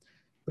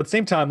at the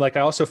same time, like,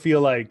 I also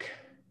feel like,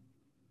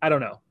 I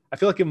don't know. I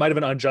feel like it might've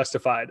been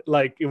unjustified.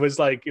 Like, it was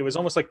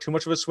almost like too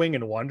much of a swing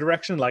in one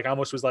direction. Like I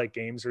almost was like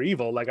games are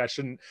evil. Like I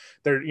shouldn't,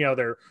 they're,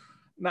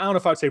 I don't know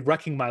if I'd say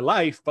wrecking my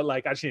life, but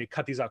like, I just need to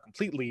cut these out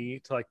completely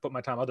to like put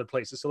my time other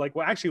places. So like,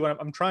 well, actually when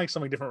I'm trying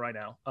something different right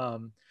now.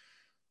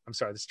 I'm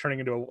sorry, this is turning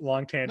into a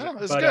long tangent.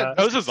 No, it's good.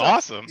 This is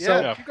awesome.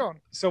 Yeah, keep going.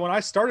 So when I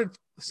started,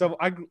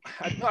 I'm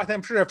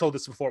sure I've told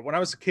this before. When I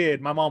was a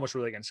kid, my mom was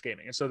really against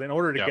gaming, and so in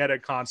order to get a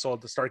console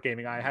to start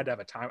gaming, I had to have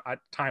a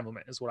time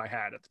limit, is what I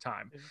had at the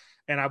time.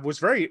 And I was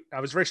very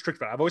strict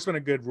about it. I've always been a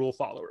good rule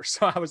follower,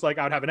 so I was like,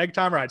 I would have an egg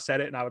timer, I'd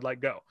set it, and I would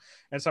like go.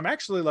 And so I'm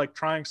actually like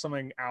trying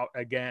something out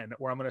again,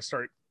 where I'm going to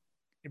start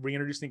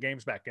reintroducing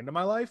games back into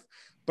my life,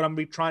 but I'm gonna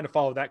be trying to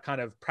follow that kind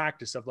of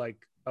practice of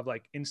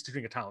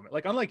instituting a time limit.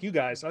 Like unlike you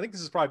guys, I think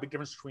this is probably a big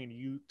difference between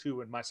you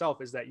two and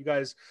myself, is that you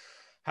guys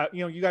have,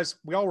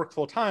 we all work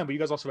full time, but you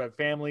guys also have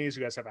families,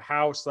 you guys have a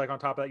house, like on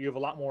top of that, you have a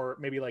lot more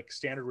maybe like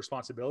standard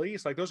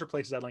responsibilities. Like those are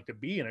places I'd like to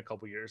be in a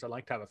couple of years. I'd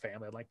like to have a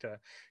family. I'd like to,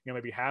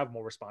 maybe have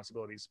more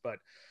responsibilities, but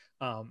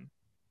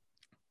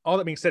all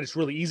that being said, it's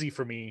really easy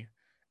for me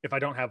if I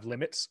don't have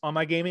limits on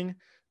my gaming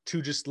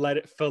to just let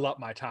it fill up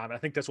my time. And I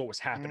think that's what was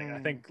happening. I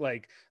think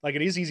like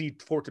it is easy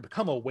for it to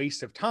become a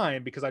waste of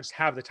time because I just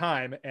have the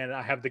time and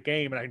I have the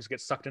game and I can just get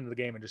sucked into the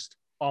game and just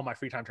all my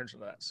free time turns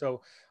into that.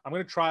 So I'm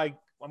going to try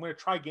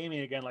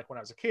gaming again, like when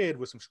I was a kid,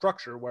 with some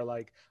structure where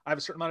like I have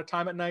a certain amount of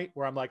time at night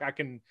where I'm like, I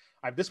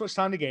have this much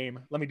time to game.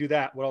 Let me do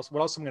that. What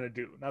else I'm going to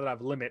do now that I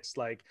have limits?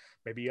 Like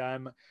maybe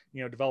I'm,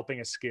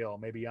 developing a skill.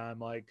 Maybe I'm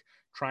like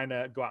trying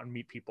to go out and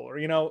meet people or,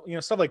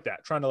 stuff like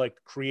that, trying to like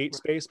create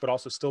space, but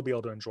also still be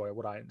able to enjoy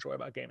what I enjoy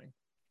about gaming.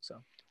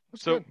 So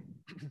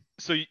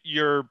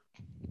your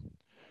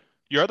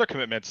other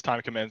commitments,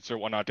 time commitments or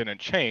whatnot,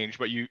 didn't change,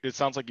 but it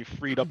sounds like you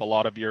freed up a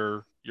lot of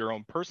your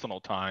own personal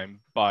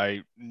time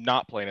by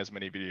not playing as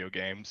many video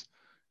games.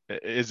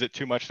 Is it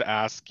too much to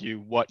ask you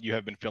what you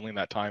have been filling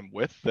that time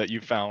with that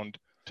you found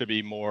to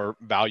be more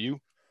valuable?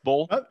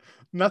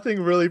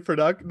 Nothing really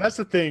productive. That's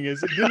the thing,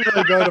 is it didn't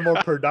really go to more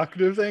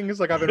productive things.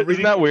 Like I've been reading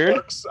Isn't that weird?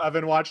 books, I've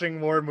been watching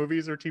more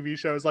movies or TV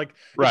shows, like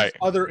right,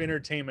 other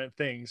entertainment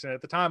things. And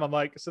at the time I'm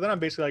like, so then I'm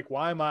basically like,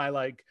 why am I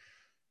like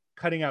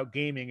cutting out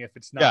gaming if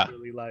it's not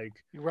really like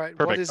right?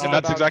 Perfect. What is and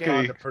that's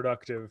exactly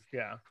productive.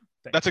 Yeah.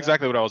 That's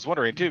exactly what I was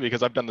wondering too,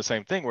 because I've done the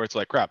same thing where it's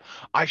like, crap,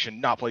 I should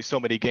not play so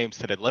many games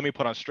today. Let me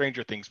put on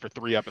Stranger Things for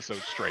 3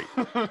 episodes straight.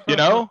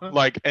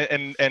 Like,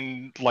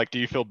 and like, do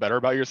you feel better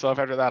about yourself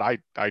after that?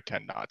 I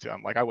tend not to.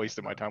 I'm like, I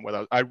wasted my time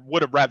I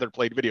would have rather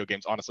played video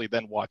games, honestly,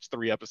 than watch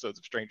 3 episodes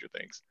of Stranger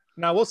Things.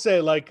 Now, I will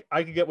say, like,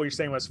 I could get what you're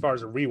saying as far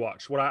as a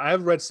rewatch.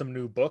 I've read some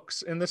new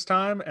books in this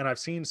time, and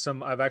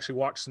I've actually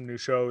watched some new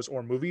shows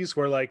or movies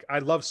where, like, I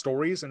love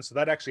stories, and so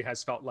that actually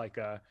has felt like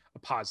a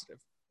positive.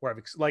 Where I've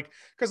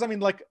because I mean,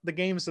 like the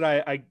games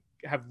that I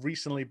have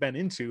recently been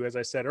into, as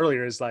I said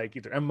earlier, is like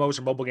either MMOs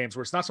or mobile games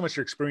where it's not so much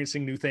you're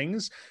experiencing new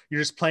things, you're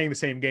just playing the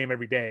same game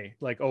every day,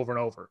 like over and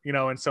over,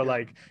 and so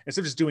like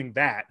instead of just doing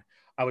that,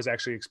 I was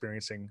actually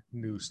experiencing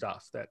new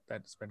stuff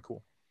that's been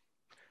cool.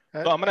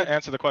 Well, I'm going to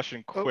answer the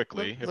question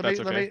quickly, if that's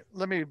okay.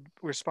 Let me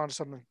respond to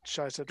something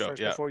Shai said first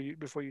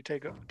before you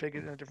take it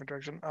in a different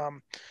direction.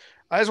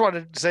 I just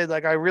wanted to say,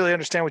 like, I really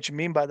understand what you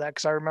mean by that,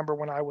 because I remember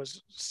when I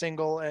was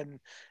single and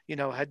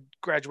had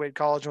graduated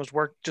college and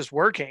was just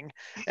working,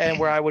 and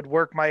where I would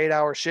work my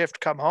 8-hour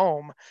shift, come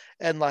home,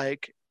 and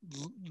like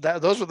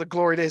those were the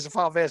glory days of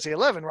Final Fantasy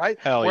 11, right?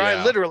 Hell where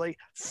yeah. I literally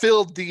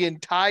filled the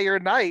entire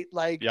night.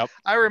 Like,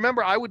 I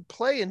remember I would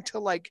play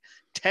until like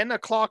 10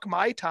 o'clock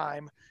my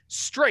time,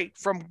 straight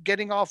from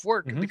getting off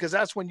work, because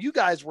that's when you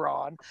guys were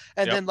on,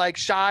 and then like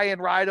Shai and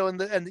Rido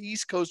and the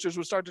East Coasters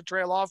would start to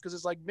trail off because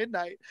it's like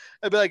midnight.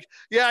 I'd be like,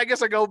 yeah, I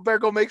guess better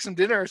go make some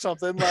dinner or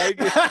something. Like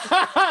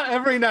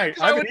every night.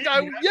 I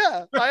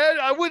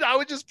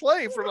would just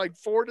play from like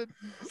 4 to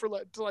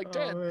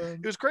 10.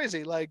 It was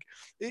crazy. Like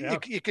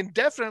you can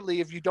definitely,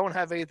 if you don't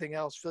have anything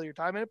else, fill your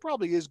time, and it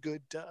probably is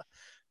good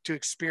to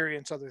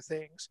experience other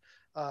things.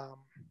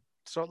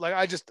 So like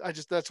I just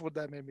that's what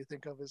that made me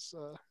think of, is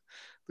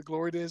the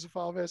glory days of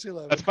Final Fantasy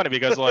 11. That's funny,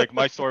 because like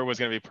my story was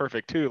going to be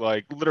perfect too.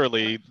 Like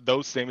literally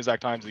those same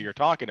exact times that you're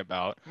talking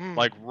about,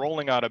 like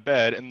rolling out of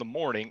bed in the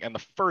morning, and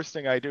the first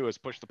thing I do is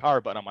push the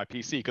power button on my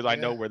PC, because I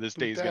know where this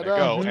day is going to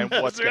go and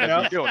what's going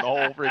to be doing the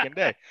whole freaking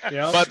day.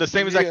 But the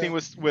same exact thing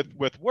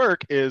with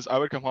work is I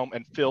would come home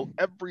and fill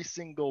every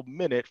single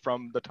minute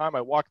from the time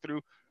I walk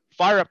through,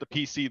 fire up the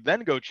PC,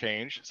 then go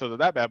change so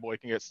that bad boy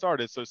can get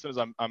started. So as soon as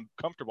I'm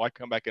comfortable, I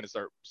come back in and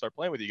start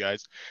playing with you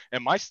guys.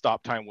 And my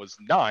stop time was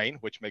 9,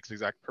 which makes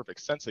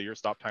perfect sense that your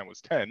stop time was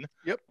 10.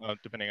 Yep.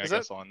 Depending, I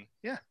guess, on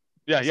yeah.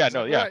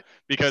 Right.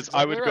 Because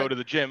I would go to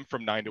the gym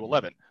from 9 to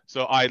 11.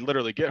 So I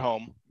literally get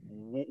home,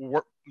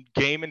 work,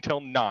 game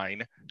until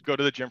 9, go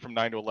to the gym from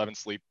 9 to 11,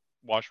 sleep,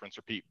 wash, rinse,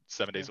 repeat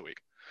 7 days a week.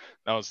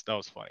 That was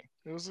funny.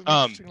 It was an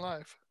interesting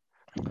life.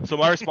 So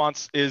my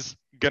response is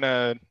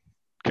gonna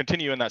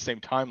continue in that same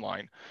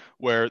timeline,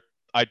 where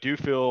I do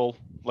feel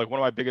like one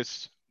of my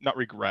biggest, not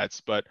regrets,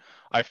 but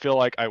I feel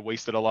like I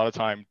wasted a lot of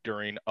time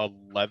during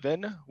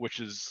 11, which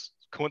is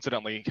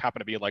coincidentally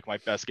happened to be like my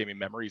best gaming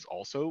memories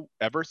also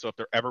ever. So if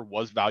there ever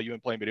was value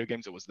in playing video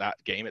games, it was that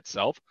game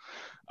itself.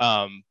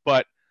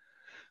 But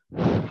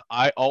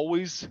I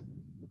always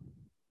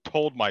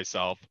told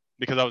myself,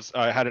 because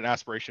I had an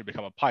aspiration to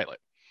become a pilot,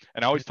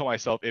 and I always told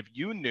myself, if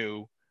you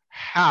knew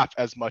half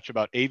as much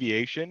about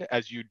aviation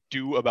as you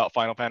do about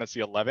Final Fantasy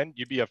 11,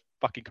 you'd be a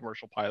fucking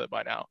commercial pilot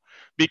by now.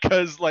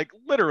 Because like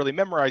literally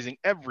memorizing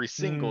every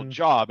single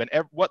job and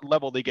what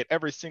level they get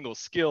every single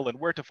skill and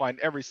where to find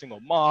every single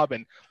mob,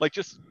 and like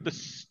just the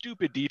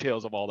stupid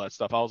details of all that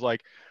stuff. I was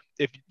like,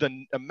 if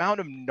the amount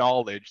of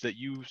knowledge that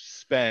you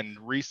spend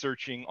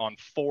researching on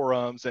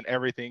forums and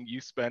everything you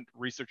spent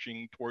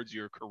researching towards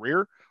your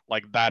career,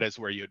 like that is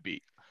where you'd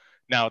be.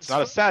 Now, it's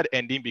not a sad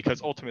ending,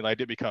 because ultimately I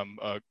did become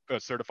a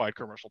certified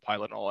commercial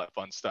pilot and all that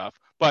fun stuff,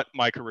 but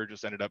my career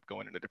just ended up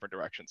going in a different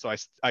direction. So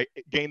I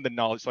gained the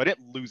knowledge, so I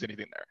didn't lose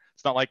anything there.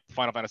 It's not like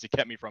Final Fantasy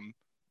kept me from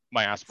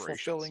my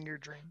aspirations. Fulfilling your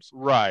dreams.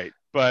 Right.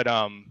 But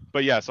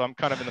yeah, so I'm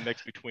kind of in the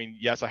mix between,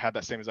 yes, I had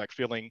that same exact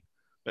feeling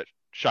that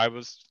Shai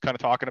was kind of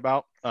talking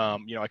about.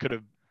 I could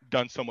have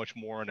done so much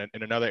more in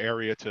another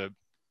area to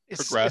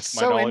progress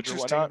my so knowledge or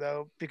interesting whatnot.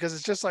 though, because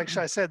it's just like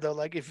Shai said though,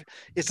 like if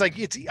it's like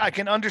I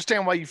can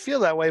understand why you feel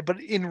that way,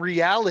 but in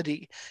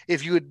reality,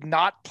 if you had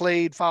not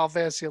played Final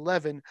Fantasy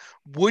 11,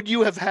 would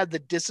you have had the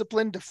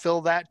discipline to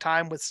fill that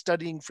time with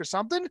studying for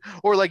something?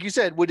 Or like you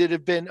said, would it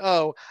have been,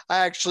 oh, I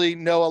actually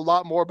know a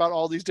lot more about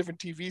all these different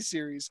TV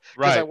series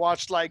because I Right.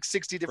 watched like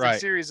 60 different Right.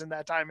 series in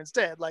that time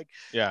instead? Like,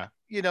 Yeah.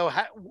 you know,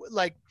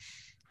 like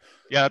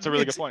Yeah, that's a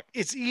really good point.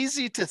 It's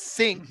easy to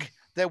think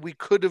that we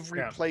could have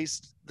Yeah.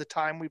 replaced the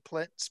time we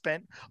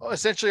spent,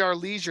 essentially our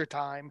leisure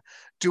time,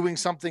 doing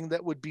something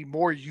that would be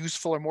more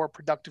useful or more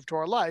productive to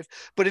our life.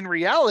 But in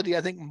reality,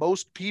 I think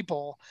most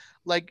people,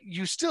 like,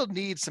 you still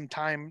need some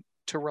time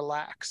to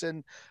relax.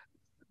 And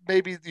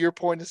maybe your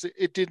point is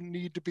it didn't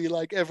need to be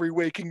like every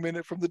waking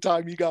minute from the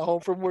time you got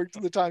home from work to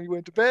the time you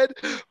went to bed.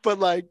 But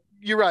like,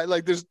 you're right.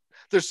 Like there's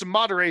some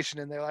moderation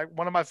in there. Like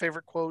one of my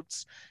favorite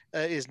quotes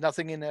is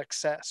nothing in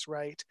excess,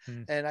 right?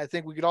 And I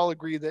think we could all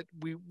agree that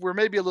we were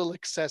maybe a little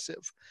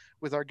excessive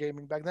with our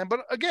gaming back then.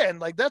 But again,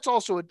 like that's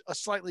also a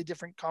slightly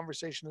different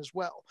conversation as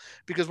well,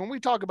 because when we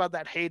talk about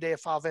that heyday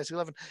of Final Fantasy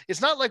 11,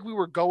 it's not like we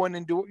were going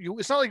into you.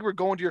 It's not like we were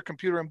going to your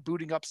computer and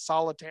booting up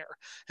Solitaire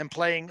and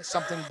playing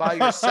something by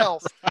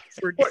yourself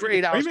for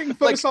 8 hours. Are you making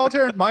fun of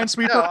Solitaire and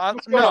Minesweeper?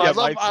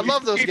 I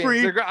love those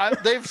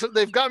games.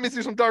 They've got me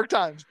through some dark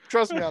times.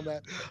 Trust me on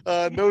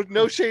that.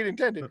 No shade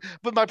intended.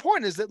 But my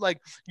point is that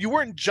like you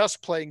weren't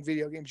just playing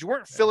video games. You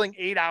weren't filling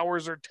 8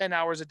 hours or 10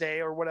 hours a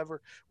day or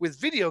whatever with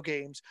video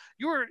games.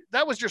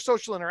 That was your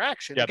social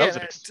interaction. Yeah, Again, that was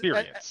an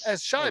experience.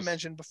 As Shai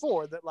mentioned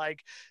before, that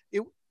like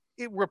it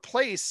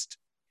replaced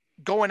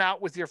going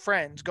out with your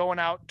friends, going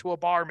out to a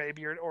bar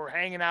maybe, or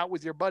hanging out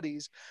with your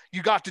buddies.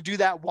 You got to do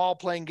that while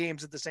playing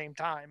games at the same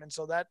time. And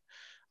so that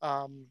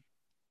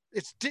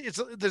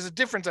there's a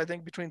difference, I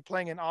think, between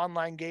playing an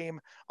online game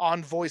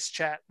on voice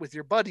chat with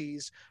your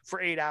buddies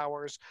for 8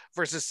 hours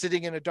versus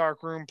sitting in a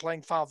dark room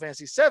playing Final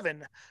Fantasy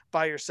 7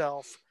 by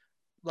yourself.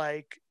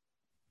 Like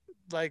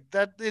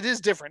that, it is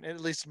different, at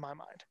least in my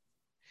mind.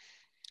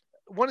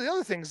 One of the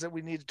other things that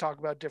we need to talk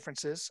about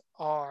differences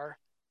are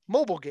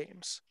mobile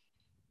games.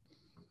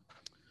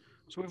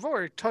 So we've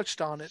already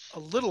touched on it a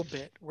little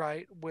bit,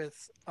 right?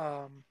 With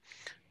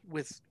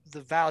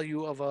the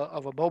value of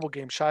a mobile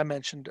game. Shai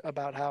mentioned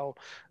about how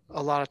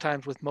a lot of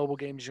times with mobile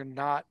games, you're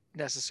not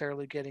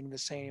necessarily getting the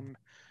same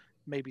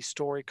maybe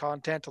story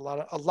content. A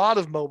lot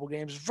of mobile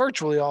games,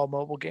 virtually all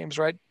mobile games,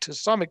 right, to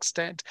some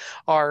extent,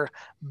 are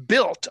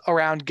built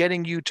around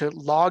getting you to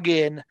log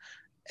in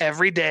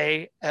every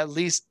day, at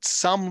least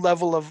some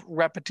level of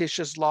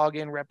repetitious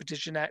login,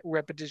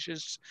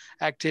 repetitious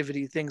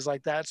activity, things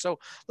like that. So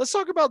let's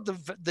talk about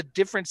the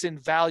difference in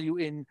value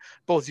in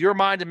both your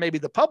mind and maybe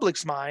the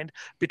public's mind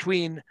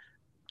between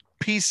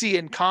PC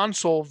and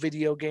console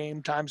video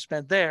game time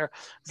spent there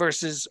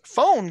versus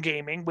phone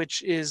gaming,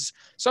 which is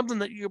something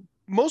that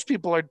most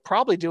people are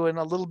probably doing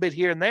a little bit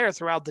here and there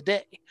throughout the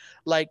day.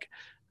 Like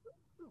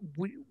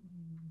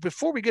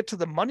before we get to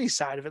the money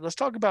side of it, let's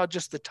talk about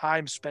just the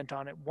time spent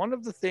on it. One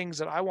of the things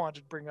that I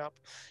wanted to bring up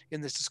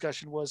in this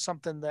discussion was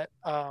something that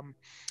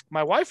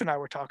my wife and I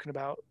were talking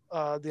about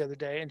the other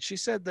day. And she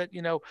said that,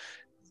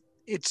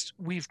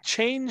 we've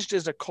changed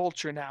as a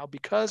culture now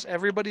because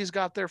everybody's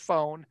got their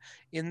phone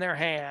in their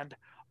hand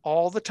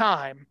all the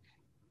time.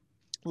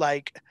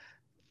 Like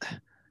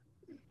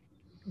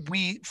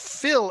we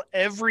fill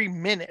every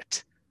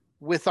minute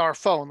with our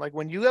phone. Like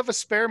when you have a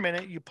spare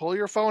minute, you pull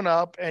your phone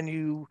up and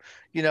you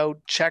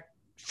check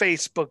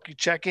Facebook, you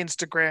check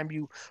Instagram,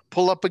 you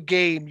pull up a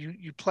game,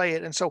 you play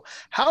it. And so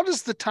how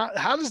does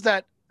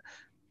that,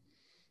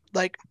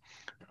 like,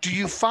 do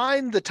you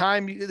find the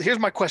time? Here's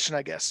my question,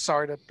 I guess.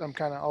 Sorry, I'm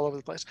kind of all over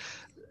the place.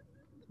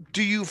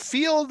 Do you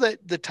feel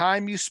that the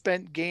time you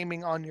spent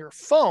gaming on your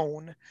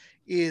phone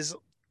is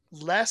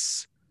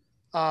less,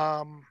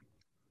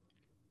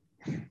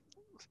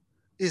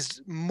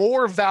 is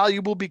more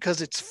valuable because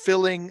it's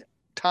filling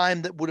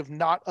time that would have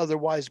not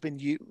otherwise been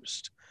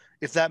used,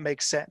 if that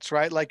makes sense,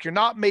 right? Like you're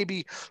not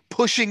maybe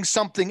pushing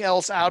something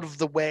else out of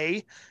the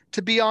way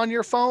to be on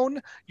your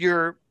phone.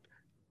 You're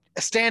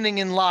standing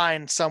in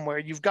line somewhere.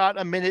 You've got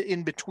a minute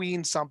in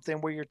between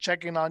something where you're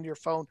checking on your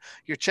phone,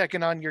 you're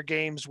checking on your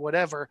games,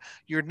 whatever.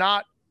 You're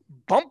not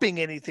bumping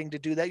anything to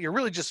do that. You're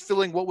really just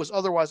filling what was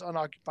otherwise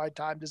unoccupied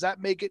time. Does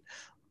that make it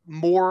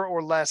more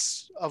or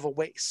less of a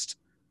waste?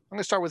 I'm going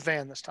to start with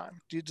Van this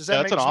time. Does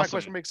my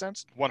question make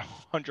sense?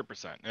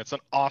 100%. It's an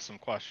awesome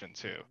question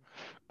too.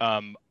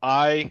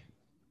 I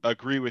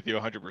agree with you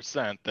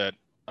 100% that,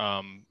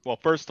 well,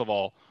 first of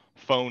all,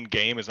 phone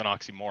game is an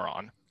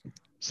oxymoron.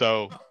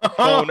 So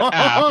phone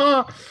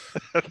app.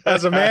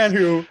 As a man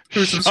who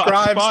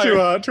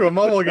subscribes to a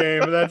mobile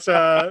game, that's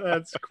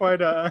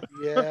quite a.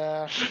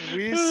 Yeah,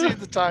 we see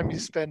the time you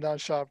spend on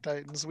Shop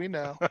Titans. We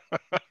know.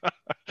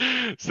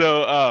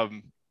 So,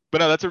 but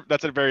no,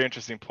 that's a very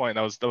interesting point.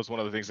 That was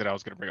one of the things that I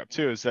was going to bring up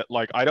too. Is that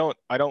like I don't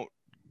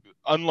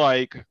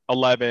unlike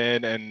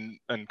 11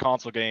 and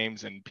console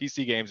games and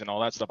PC games and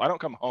all that stuff, I don't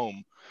come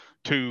home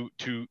to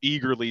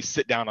eagerly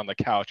sit down on the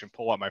couch and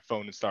pull out my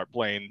phone and start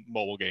playing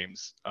mobile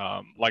games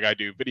like I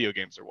do video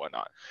games or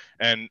whatnot.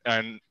 And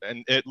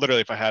it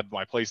literally, if I had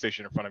my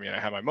PlayStation in front of me and I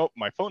had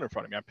my phone in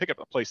front of me, I'm picking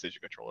up a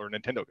PlayStation controller or a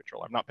Nintendo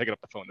controller. I'm not picking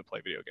up the phone to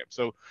play video games.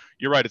 So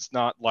you're right. It's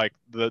not like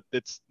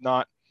it's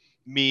not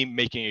me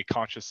making a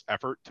conscious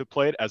effort to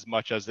play it as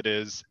much as it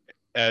is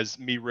as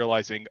me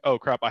realizing, oh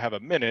crap, I have a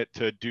minute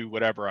to do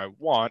whatever I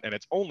want, and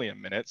it's only a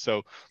minute,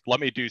 so let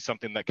me do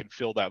something that can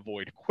fill that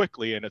void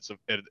quickly, and it's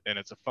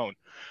a phone.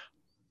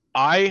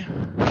 I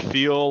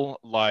feel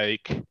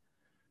like,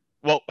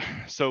 well,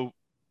 so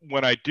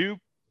when I do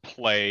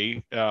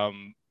play,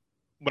 when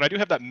I do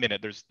have that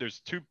minute,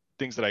 there's two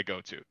things that I go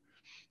to.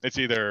 It's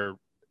either,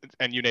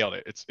 and you nailed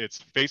it, it's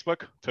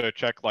Facebook to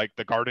check like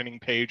the gardening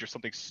page or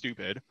something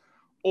stupid,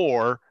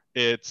 or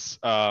it's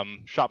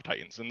Shop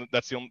Titans, and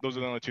those are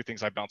the only two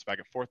things I bounce back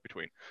and forth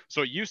between.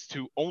 So it used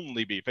to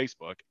only be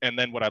Facebook, and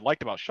then what I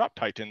liked about Shop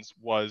Titans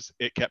was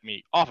it kept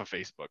me off of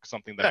Facebook,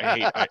 something that I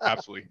hate. I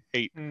absolutely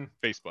hate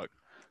Facebook.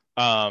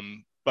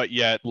 But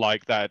yet,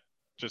 like, that,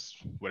 just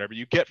whatever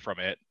you get from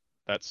it,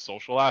 that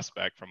social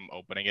aspect from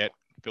opening it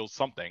feels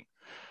something.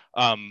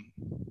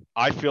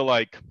 I feel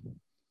like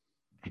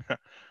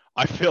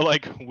I feel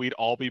like we'd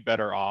all be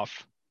better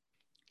off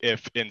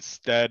if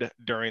instead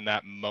during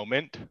that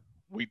moment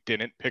we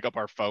didn't pick up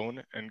our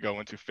phone and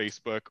go into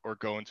Facebook or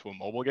go into a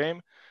mobile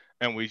game,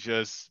 and we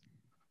just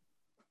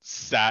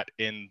sat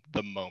in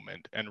the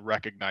moment and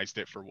recognized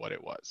it for what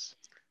it was.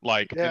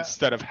 Like,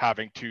 instead of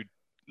having to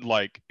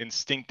like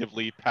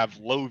instinctively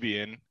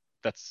Pavlovian,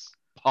 that's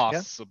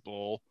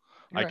possible.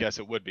 I guess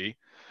it would be.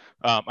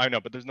 I know,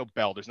 but there's no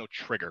bell, there's no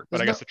trigger.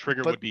 But I guess the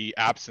trigger would be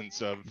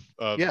absence of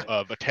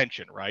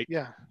attention, right?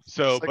 Yeah.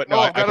 So, like, but no,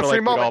 I feel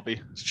like we'd all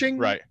be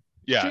right.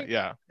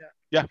 Yeah,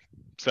 yeah.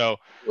 So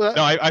no,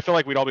 I feel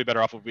like we'd all be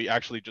better off if we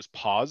actually just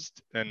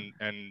paused and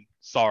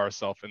saw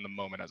ourselves in the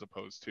moment, as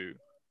opposed to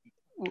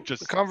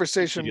just the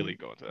conversation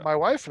go into that. My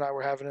wife and I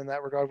were having in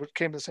that regard, which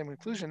came to the same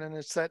conclusion, and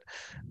it's that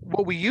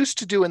what we used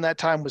to do in that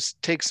time was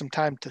take some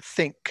time to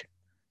think.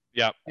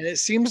 Yeah. And it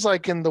seems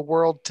like in the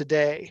world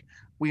today,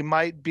 we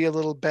might be a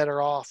little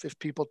better off if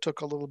people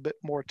took a little bit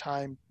more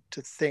time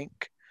to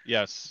think.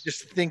 Yes.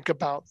 Just think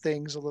about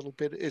things a little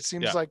bit. It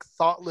seems like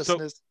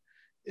thoughtlessness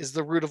is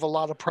the root of a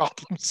lot of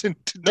problems in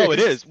today's No, it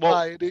is.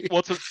 society.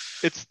 Well,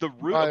 it's the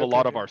root of a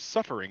lot of our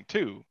suffering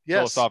too,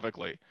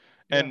 philosophically.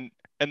 And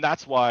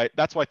that's why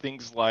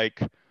things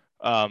like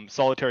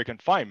solitary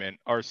confinement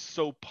are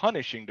so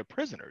punishing to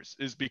prisoners,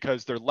 is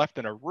because they're left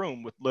in a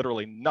room with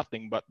literally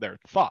nothing but their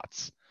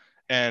thoughts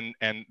and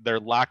their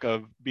lack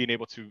of being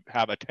able to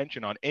have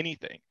attention on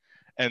anything.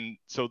 And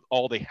so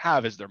all they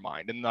have is their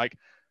mind. And like,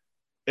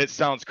 it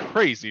sounds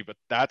crazy, but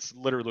that's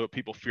literally what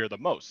people fear the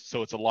most.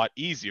 So it's a lot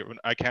easier.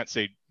 I can't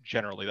say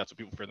generally that's what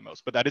people fear the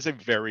most, but that is a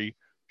very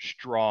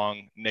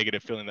strong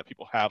negative feeling that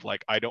people have.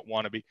 Like, I don't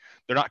want to be,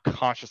 they're not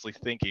consciously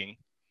thinking,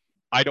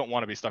 I don't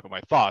want to be stuck with my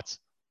thoughts,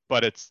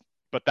 but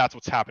that's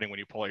what's happening when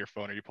you pull out your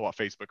phone or you pull out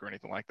Facebook or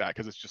anything like that,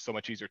 because it's just so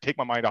much easier. Take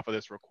my mind off of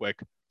this real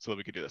quick so that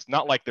we could do this.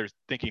 Not like they're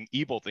thinking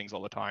evil things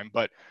all the time,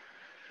 but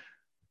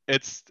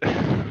it's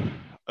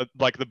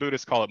like the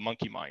Buddhists call it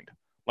monkey mind.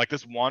 Like,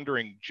 this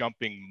wandering,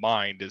 jumping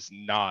mind is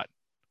not,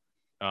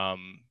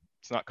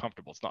 it's not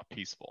comfortable. It's not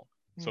peaceful.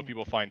 So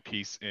people find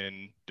peace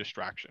in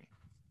distraction.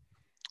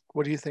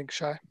 What do you think,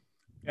 Shai?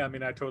 Yeah, I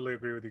mean, I totally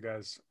agree with you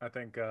guys. I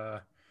think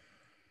that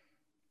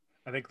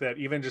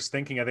even just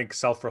thinking, I think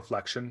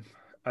self-reflection,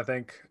 I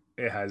think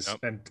it has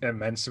an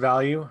immense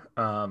value.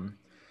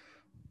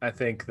 I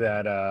think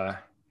that,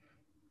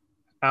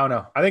 I don't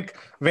know. I think,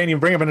 Van, you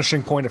bring up an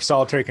interesting point of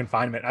solitary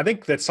confinement. I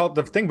think that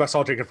the thing about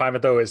solitary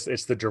confinement, though, is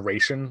it's the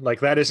duration.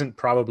 Like, that isn't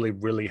probably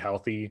really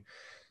healthy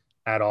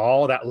at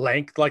all. That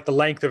length, like the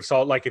length of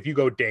like if you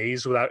go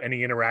days without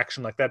any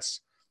interaction, like that's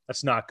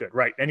not good,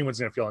 right? Anyone's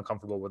going to feel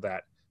uncomfortable with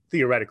that,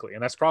 theoretically,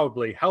 and that's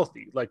probably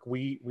healthy. Like,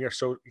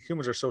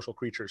 humans are social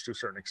creatures to a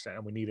certain extent,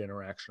 and we need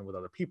interaction with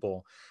other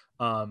people.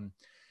 I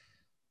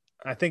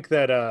think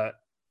that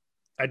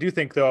I do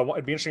think, though,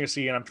 it'd be interesting to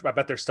see, and I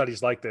bet there's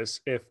studies like this,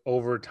 if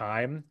over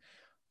time,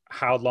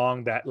 how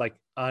long that like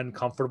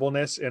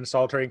uncomfortableness in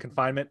solitary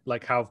confinement,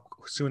 like how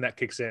soon that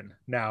kicks in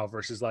now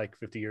versus like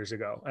 50 years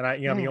ago.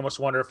 And you almost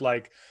wonder if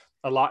like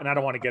a lot, and I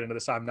don't want to get into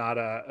this, I'm not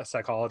a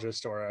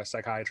psychologist or a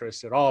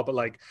psychiatrist at all, but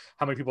like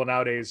how many people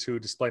nowadays who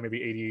display maybe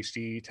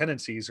ADHD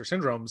tendencies or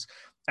syndromes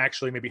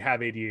actually maybe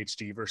have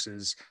ADHD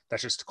versus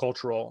that's just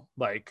cultural,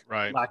 like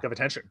lack of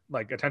attention,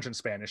 like attention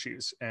span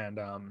issues. And,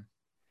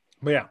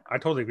 but yeah, I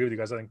totally agree with you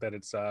guys. I think that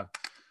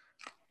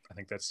I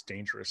think that's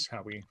dangerous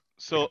how we.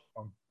 So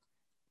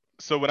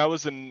when I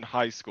was in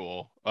high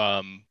school,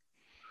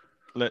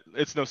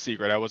 it's no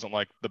secret, I wasn't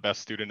like the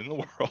best student in the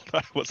world.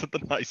 I wasn't the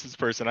nicest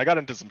person. I got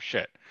into some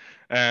shit.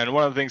 And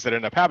one of the things that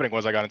ended up happening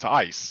was I got into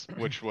ICE,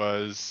 which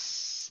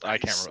was, I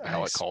can't remember what the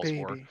hell it calls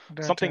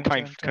for. Something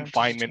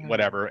confinement,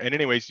 whatever. And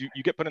anyways, you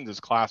get put into this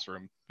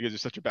classroom because you're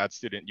such a bad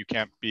student. You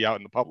can't be out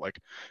in the public.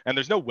 And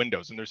there's no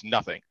windows and there's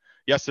nothing.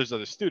 yes, there's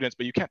other students,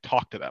 but you can't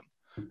talk to them.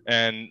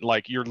 And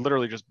like you're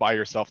literally just by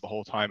yourself the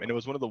whole time. And it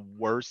was one of the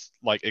worst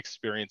like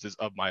experiences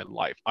of my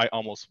life. I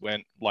almost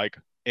went like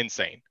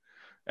insane.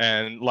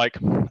 And like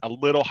a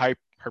little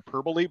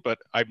hyperbole, but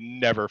I've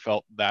never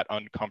felt that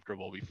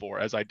uncomfortable before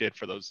as I did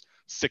for those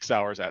 6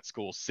 hours at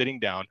school, sitting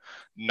down,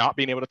 not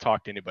being able to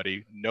talk to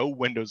anybody, no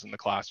windows in the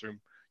classroom.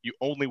 You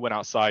only went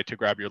outside to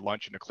grab your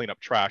lunch and to clean up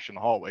trash in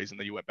the hallways, and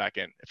then you went back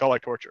in. It felt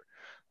like torture.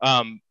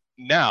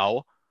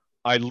 Now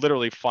I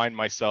literally find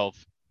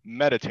myself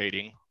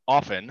meditating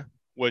often,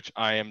 which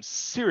I am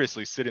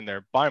seriously sitting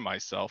there by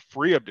myself,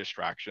 free of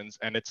distractions,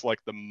 and it's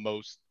like the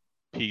most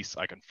peace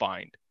I can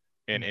find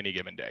in any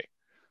given day.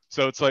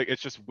 So it's like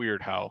it's just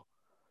weird how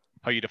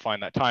you define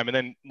that time. And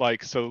then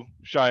like so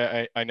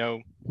Shai, I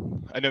know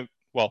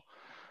well,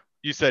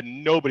 you said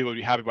nobody would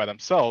be happy by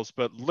themselves,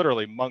 but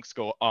literally monks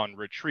go on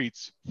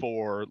retreats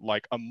for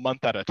like a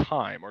month at a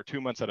time or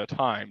 2 months at a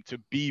time to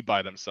be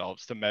by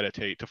themselves, to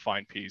meditate, to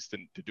find peace,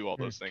 and to do all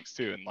those things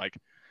too. And like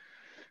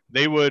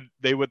they would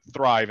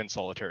thrive in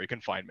solitary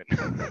confinement.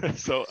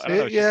 So I don't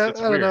know. It's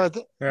I don't weird.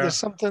 know.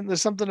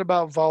 There's something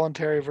about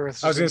voluntary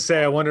versus. I was going to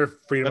say, I wonder if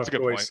freedom That's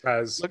of choice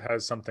has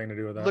something to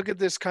do with that. Look at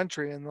this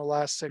country in the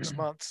last 6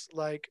 months.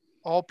 Like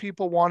all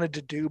people wanted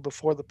to do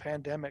before the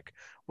pandemic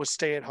was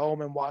stay at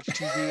home and watch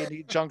TV and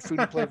eat junk food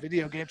and play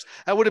video games.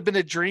 That would have been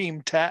a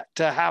dream to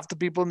half the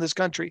people in this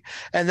country.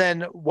 And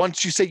then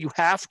once you say you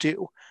have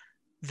to,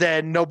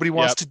 then nobody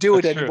wants to do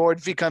it anymore.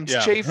 It becomes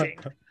chafing.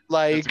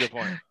 Like, that's a good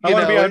point. I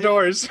want to be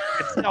outdoors.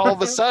 All of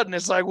a sudden,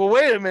 it's like, well,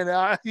 wait a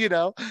minute,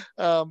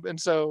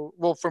 and so,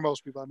 well, for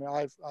most people, I mean,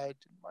 I didn't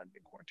mind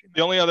being quarantined.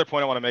 The only other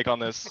point I want to make on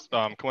this,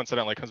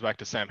 coincidentally, comes back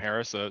to Sam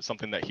Harris,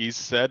 something that he's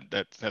said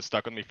that has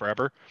stuck with me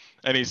forever,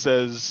 and he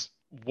says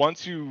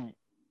once you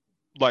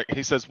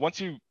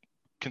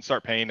can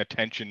start paying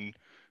attention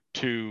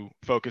to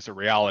focus of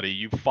reality,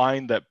 you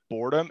find that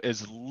boredom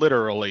is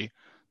literally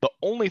the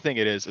only thing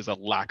it is a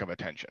lack of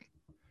attention.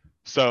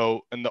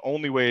 So, and the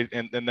only way,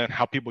 and then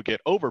how people get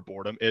over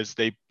boredom is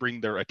they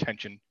bring their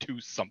attention to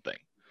something.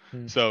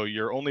 So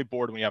you're only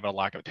bored when you have a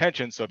lack of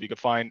attention. So if you could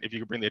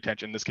bring the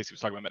attention, in this case, he was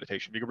talking about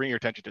meditation. If you could bring your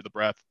attention to the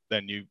breath,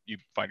 then you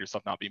find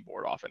yourself not being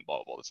bored often, blah,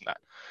 blah, blah, this and that.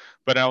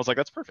 But I was like,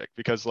 that's perfect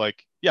because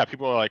like, yeah,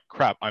 people are like,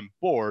 crap, I'm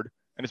bored.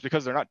 And it's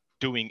because they're not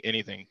doing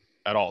anything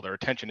at all. Their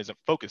attention isn't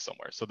focused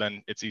somewhere. So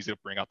then it's easy to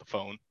bring out the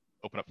phone,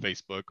 open up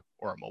Facebook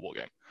or a mobile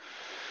game.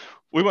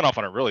 We went off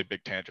on a really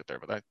big tangent there,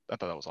 but I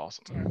thought that was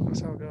awesome. That's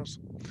how it goes.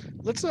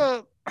 Let's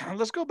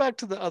go back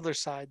to the other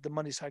side, the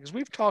money side, because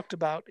we've talked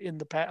about in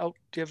the past. Oh,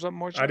 do you have something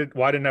more? I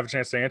didn't have a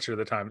chance to answer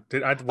the time.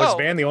 Was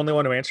Van the only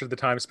one who answered the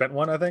time spent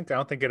one? I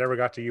don't think it ever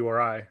got to you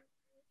or I.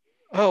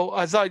 Oh,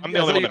 I thought I'm the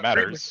only one that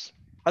matters.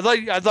 I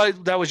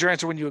thought that was your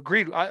answer when you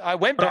agreed. I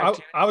went back.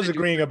 I was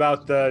agreeing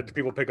about do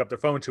people pick up their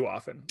phone too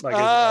often? Like,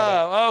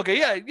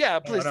 okay, yeah.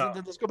 Please,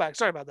 let's go back.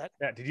 Sorry about that.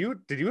 Yeah, did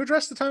you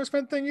address the time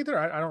spent thing either?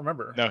 I don't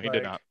remember. No, he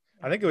did not.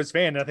 I think it was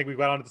Van. I think we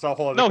got onto this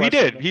whole other No,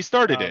 question. He did. He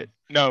started it.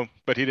 No,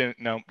 but he didn't.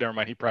 No, never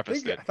mind. He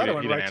prefaced it. He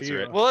didn't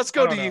answer it. Well, let's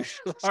go to you.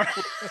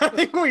 I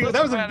think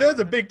that was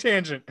a big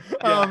tangent.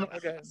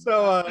 Okay.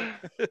 So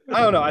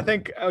I don't know. I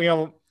think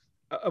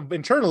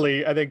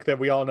internally, I think that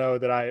we all know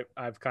that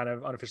I've kind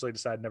of unofficially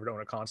decided never to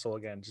own a console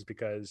again, just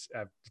because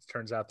it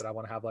turns out that I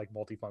want to have like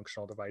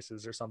multifunctional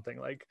devices or something,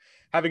 like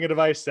having a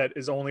device that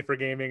is only for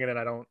gaming, and then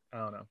I don't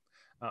know,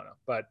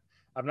 but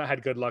I've not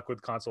had good luck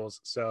with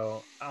consoles.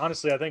 So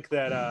honestly, I think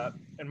that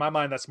in my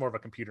mind, that's more of a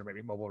computer,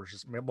 maybe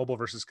mobile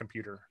versus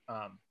computer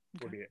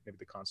would be maybe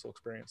the console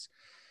experience.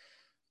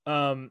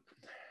 I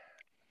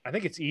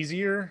think it's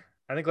easier.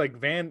 I think like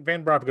Van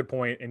brought up a good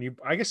point, and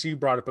I guess you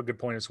brought up a good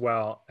point as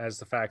well, as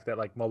the fact that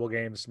like mobile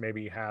games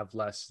maybe have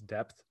less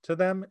depth to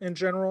them in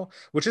general,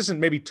 which isn't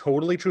maybe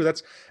totally true.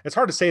 It's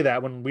hard to say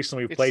that when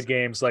recently we've played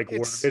games like War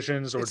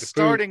Divisions or it's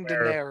starting to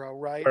narrow,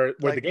 right? Where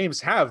like, the games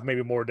have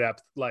maybe more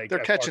depth, like they're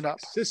catching up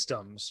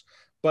systems,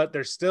 but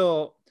they're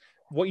still,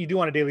 what you do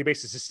on a daily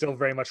basis is still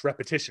very much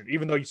repetition.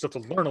 Even though you still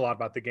have to learn a lot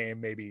about the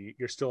game, maybe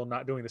you're still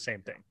not doing the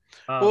same thing.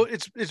 Well,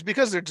 it's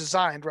because they're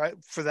designed right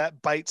for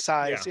that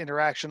bite-sized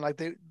interaction.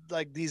 Like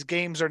these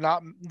games are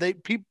not.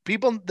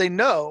 People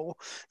know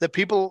that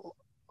people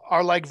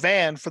are like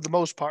Van for the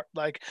most part.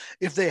 Like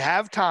if they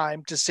have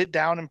time to sit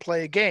down and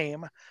play a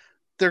game,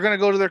 they're going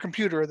to go to their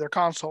computer or their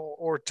console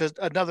or to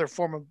another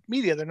form of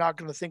media. They're not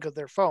going to think of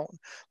their phone.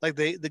 Like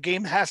the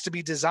game has to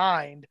be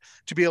designed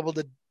to be able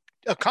to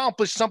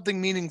accomplish something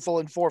meaningful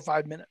in 4 or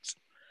 5 minutes.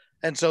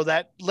 And so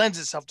that lends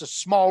itself to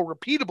small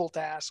repeatable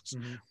tasks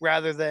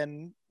rather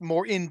than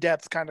more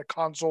in-depth kind of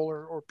console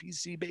or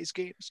PC based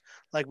games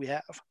like we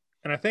have.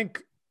 And I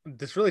think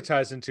this really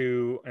ties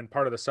into, and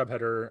part of the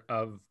subheader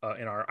of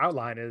in our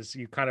outline is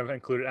you kind of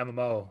included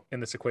MMO in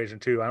this equation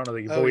too. I don't know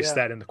that you voiced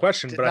that in the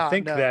question, but I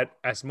think that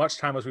as much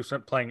time as we've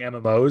spent playing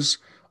MMOs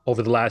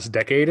over the last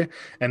decade,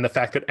 and the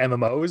fact that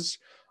MMOs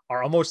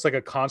are almost like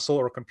a console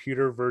or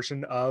computer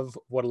version of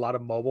what a lot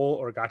of mobile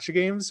or gacha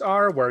games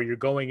are, where you're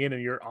going in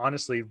and you're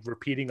honestly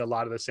repeating a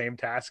lot of the same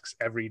tasks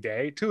every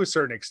day to a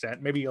certain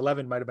extent. Maybe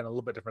 11 might have been a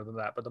little bit different than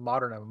that, but the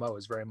modern MMO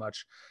is very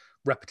much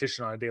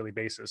repetition on a daily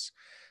basis.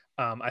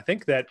 I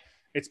think that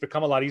it's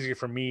become a lot easier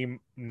for me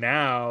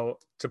now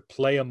to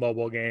play a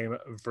mobile game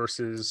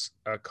versus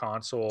a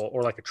console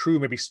or like a true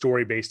maybe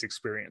story-based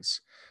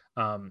experience.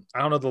 I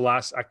don't know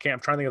I'm trying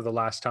to think of the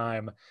last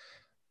time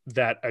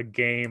that a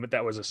game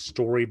that was a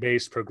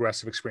story-based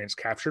progressive experience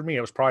captured me.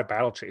 It was probably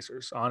Battle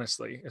Chasers.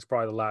 Honestly, it's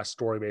probably the last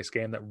story-based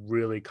game that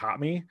really caught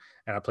me,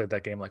 and I played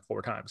that game like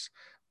 4 times.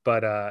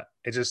 But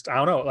it just, I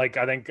don't know, like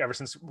I think ever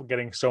since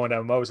getting so into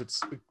MMOs, it's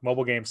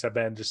mobile games have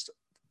been just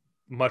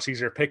much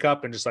easier to pick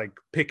up and just like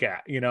pick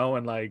at,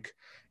 and like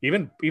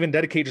even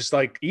dedicate just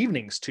like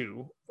evenings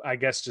to, I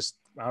guess. Just,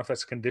 I don't know if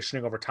that's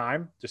conditioning over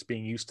time, just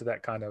being used to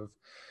that kind of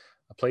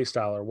a play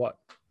style or what.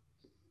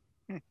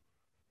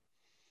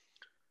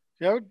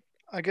 Yeah,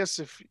 I guess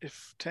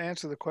if to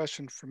answer the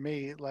question for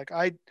me, like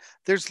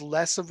there's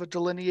less of a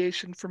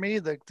delineation for me.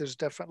 Like there's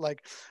definitely,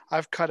 like,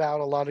 I've cut out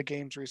a lot of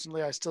games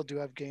recently. I still do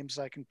have games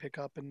I can pick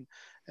up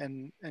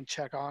and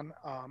check on.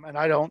 And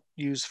I don't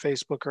use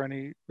Facebook or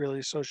any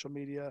really social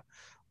media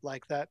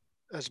like that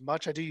as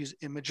much. I do use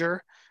Imager,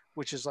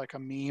 which is like a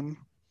meme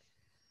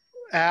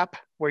app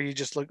where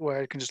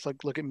I can just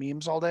look at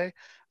memes all day.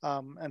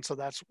 And so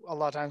that's a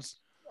lot of times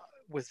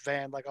with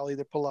Van, like I'll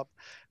either pull up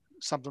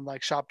something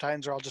like Shop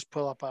Titans, or I'll just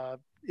pull up a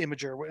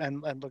Imager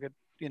and look at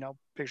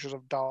pictures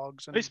of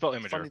dogs and How do you spell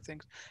Imager? funny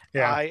things.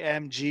 Yeah.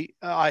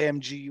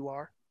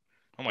 IMGUR.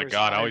 Oh my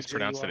God, I always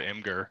pronounced it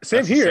Imgur.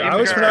 Same here. I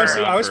always pronounced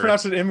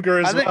it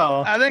Imgur as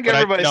well. I think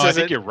everybody says it. I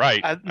think you're right.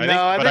 I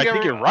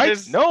think you're right.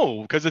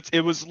 No, because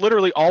it was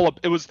literally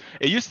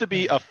it used to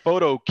be a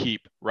photo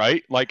keep,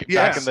 right? Like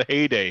back in the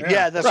heyday.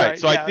 Yeah, that's right.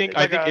 So I think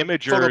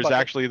Imager is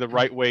actually the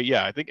right way.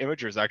 Yeah, I think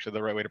Imager is actually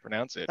the right way to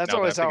pronounce it. That's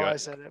always how I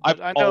said it.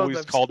 I've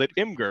always called it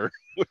Imgur,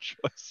 which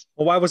was.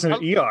 Well, why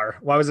wasn't it ER?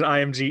 Why was it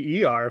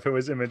IMGER if it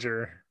was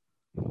Imager?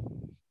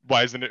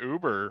 Why isn't it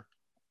Uber?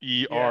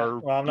 ER.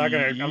 Well, I'm not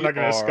gonna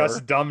discuss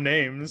dumb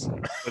names.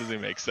 That doesn't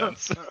make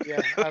sense.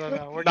 Yeah, I don't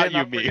know. We're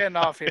getting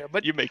off here,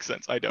 but you make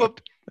sense. I don't.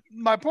 But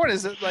my point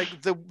is that,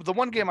 like, the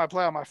one game I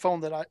play on my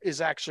phone that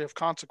is actually of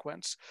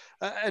consequence,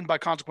 and by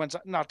consequence,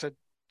 not to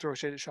throw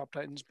shade at Shop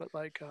Titans, but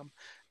like,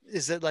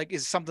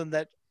 is something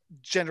that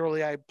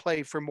generally I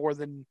play for more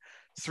than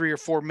 3 or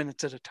 4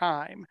 minutes at a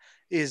time,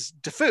 is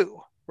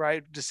Defu.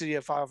 Right,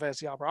 Dissidia Final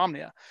Fantasy Opera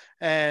Omnia,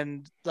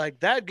 and like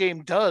that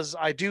game there's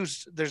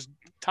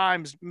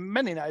times,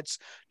 many nights,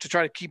 to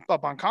try to keep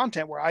up on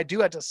content where I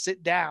do have to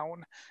sit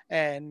down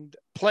and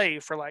play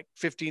for like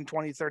 15,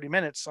 20, 30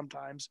 minutes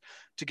sometimes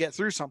to get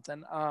through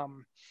something.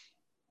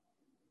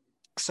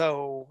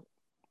 So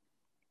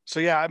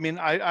yeah, I mean,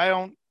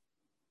 I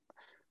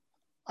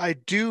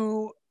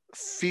do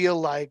feel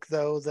like,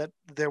 though, that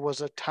there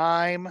was a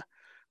time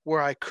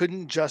where I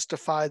couldn't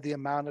justify the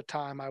amount of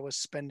time I was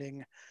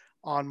spending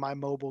on my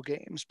mobile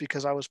games,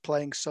 because I was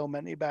playing so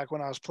many back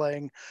when I was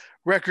playing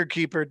Record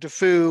Keeper,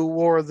 Defu,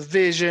 War of the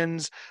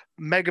Visions,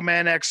 Mega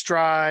Man X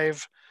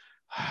Drive.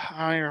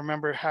 I don't even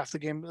remember half the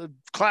game.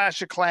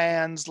 Clash of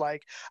Clans.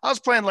 Like, I was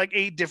playing like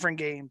 8 different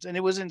games, and it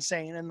was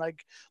insane. And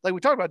like we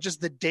talked about, just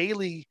the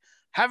daily,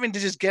 having to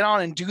just get on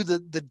and do the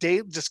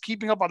day, just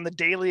keeping up on the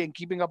daily and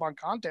keeping up on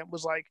content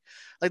was like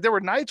there were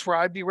nights where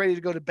I'd be ready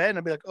to go to bed and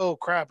I'd be like, oh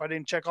crap, I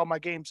didn't check all my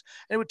games.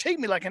 And it would take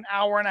me like an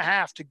hour and a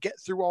half to get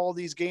through all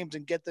these games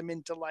and get them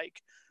into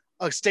like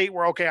a state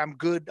where, okay, I'm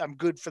good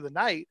for the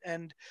night.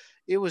 And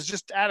it was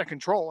just out of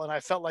control. And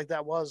I felt like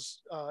that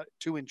was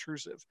too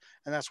intrusive.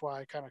 And that's why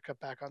I kind of cut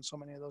back on so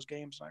many of those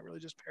games. And I really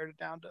just pared it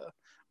down to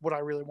what I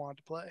really wanted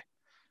to play.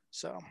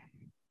 So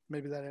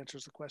maybe that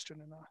answers the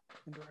question in an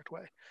indirect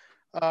way.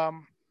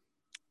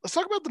 Let's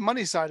talk about the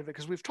money side of it,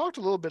 because we've talked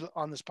a little bit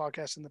on this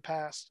podcast in the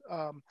past.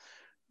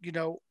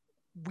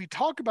 We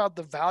talk about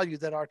the value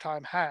that our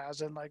time has,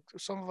 and like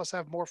some of us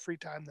have more free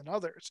time than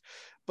others,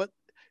 but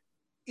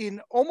in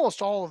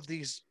almost all of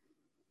these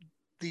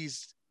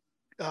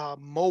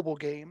mobile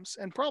games,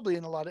 and probably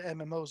in a lot of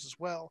MMOs as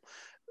well,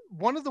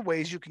 one of the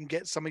ways you can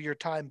get some of your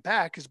time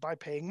back is by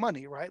paying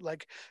money, right?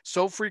 Like,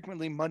 so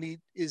frequently money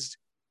is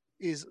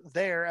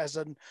there as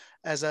an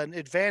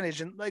advantage,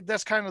 and like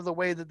that's kind of the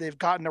way that they've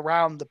gotten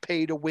around the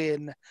pay to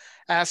win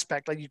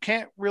aspect. Like, you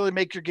can't really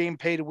make your game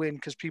pay to win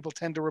because people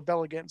tend to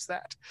rebel against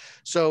that.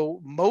 So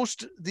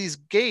most these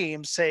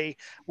games say,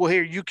 well,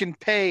 here, you can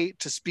pay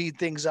to speed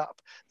things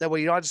up, that way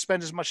you don't have to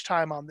spend as much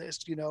time on this.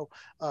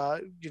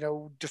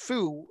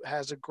 Defu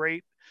has a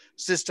great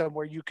system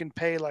where you can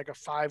pay like a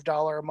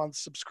 $5 a month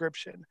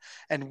subscription,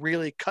 and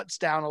really cuts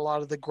down a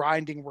lot of the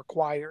grinding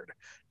required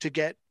to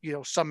get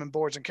summon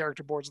boards and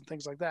character boards and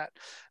things like that.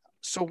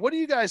 So what do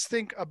you guys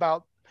think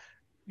about,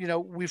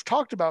 we've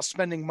talked about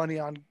spending money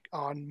on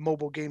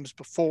mobile games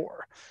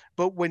before,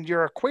 but when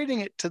you're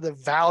equating it to the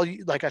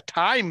value, like a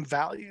time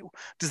value,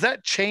 does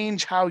that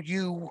change how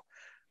you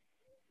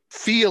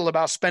feel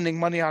about spending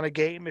money on a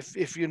game?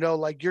 If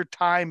like your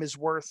time is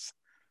worth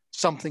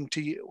something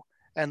to you,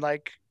 and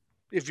like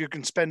if you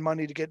can spend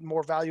money to get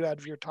more value out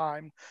of your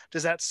time,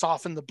 does that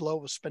soften the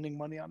blow of spending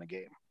money on a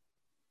game?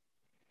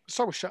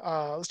 Let's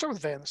start with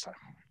Van this time.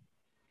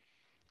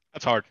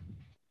 That's hard.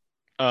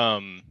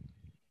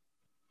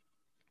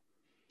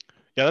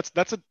 Yeah,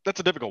 that's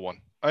a difficult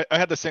one. I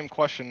had the same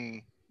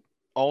question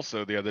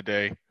also the other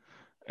day,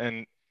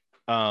 and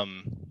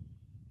um,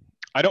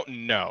 I don't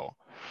know.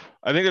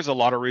 I think there's a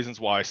lot of reasons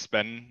why I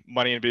spend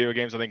money in video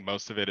games. I think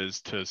most of it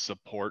is to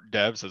support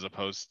devs as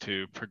opposed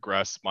to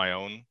progress my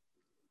own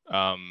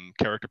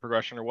character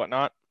progression or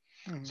whatnot.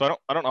 Mhm. So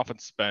I don't often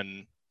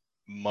spend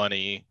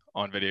money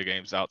on video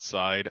games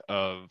outside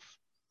of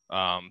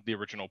the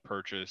original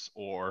purchase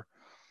or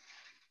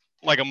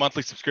like a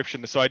monthly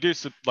subscription. So I do,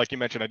 like you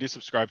mentioned, I do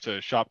subscribe to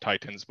Shop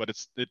Titans, but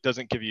it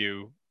doesn't give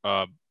you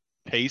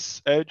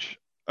pace edge.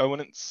 I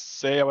wouldn't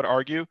say. I would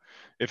argue,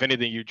 if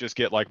anything, you just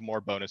get like more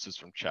bonuses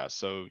from chess.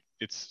 So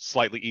it's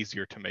slightly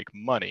easier to make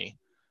money,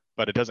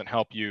 but it doesn't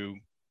help you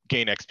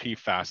gain XP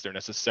faster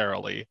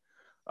necessarily,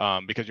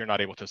 because you're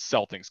not able to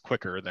sell things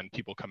quicker than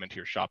people come into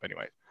your shop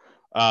anyway.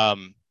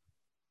 Um,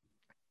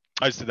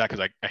 I just did that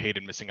because I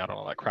hated missing out on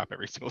all that crap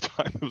every single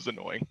time. It was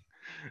annoying.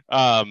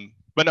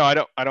 But no,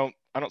 I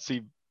don't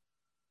see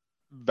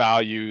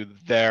value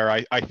there.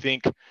 I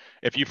think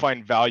if you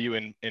find value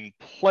in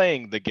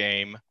playing the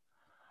game,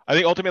 I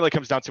think ultimately it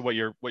comes down to what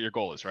your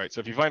goal is, right? So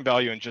if you find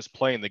value in just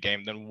playing the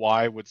game, then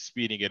why would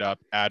speeding it up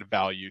add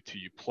value to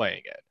you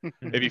playing it?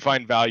 If you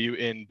find value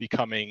in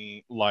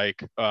becoming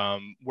like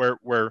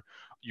where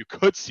you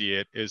could see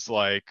it is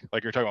like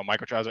you're talking about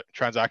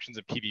microtransactions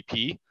and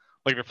PvP.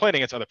 Like if you're playing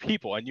against other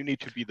people and you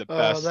need to be the Oh,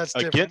 best that's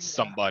different. against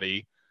Yeah.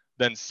 somebody,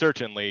 then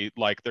certainly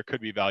like there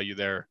could be value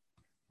there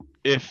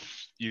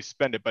if you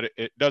spend it. But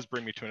it does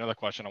bring me to another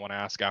question I want to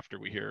ask after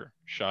we hear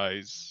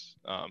Shai's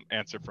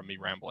answer from me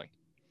rambling.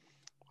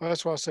 Well,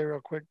 that's what I'll say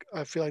real quick.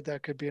 I feel like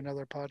that could be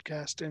another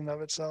podcast in and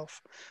of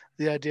itself.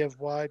 The idea of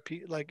why,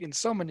 like in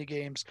so many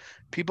games,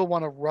 people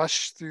want to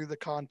rush through the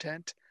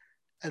content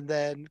and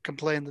then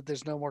complain that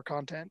there's no more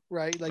content,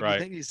 right? Like you Right.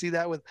 think you see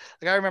that with,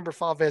 like I remember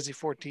Final Fantasy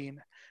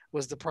 14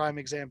 was the prime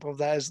example of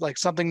that. Is like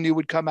something new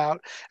would come out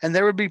and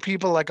there would be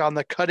people like on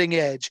the cutting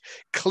edge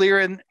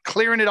clearing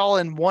it all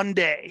in one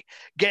day,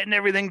 getting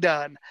everything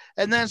done.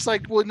 And then it's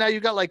like, well, now you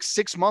got like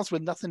 6 months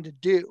with nothing to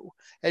do.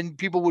 And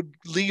people would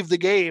leave the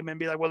game and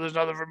be like, well, there's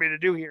nothing for me to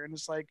do here. And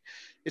it's like,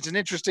 it's an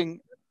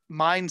interesting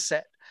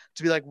mindset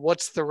to be like,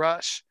 what's the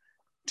rush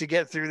to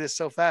get through this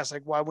so fast?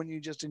 Like, why wouldn't you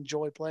just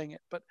enjoy playing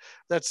it? But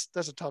that's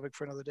a topic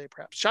for another day,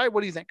 perhaps. Shai,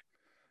 what do you think?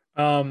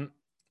 Um,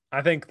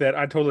 I think that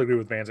I totally agree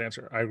with Van's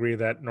answer. I agree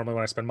that normally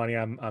when I spend money,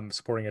 I'm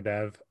supporting a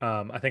dev.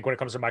 I think when it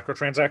comes to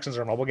microtransactions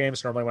or mobile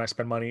games, normally when I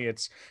spend money,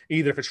 it's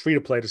either if it's free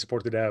to play to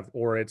support the dev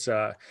or it's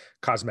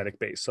cosmetic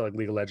based. So like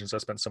League of Legends, I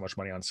spent so much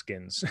money on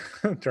skins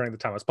during the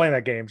time I was playing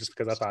that game just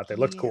because I thought they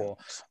looked cool.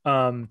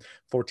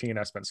 14,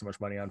 I spent so much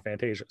money on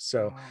Fantasia.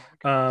 So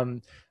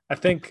I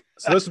think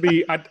so. This would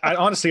be. I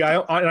honestly,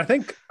 I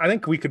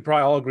think we could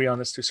probably all agree on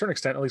this to a certain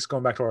extent, at least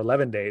going back to our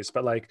 11 days.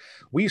 But like,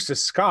 we used to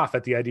scoff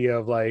at the idea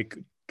of like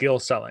gil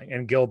selling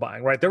and gil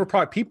buying, right? There were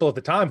probably people at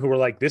the time who were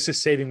like, "This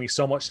is saving me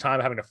so much time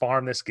having to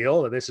farm this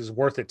gil that this is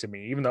worth it to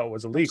me, even though it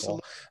was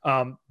illegal."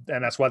 And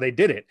that's why they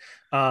did it.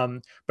 But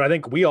I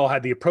think we all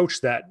had the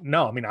approach that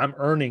no, I mean, I'm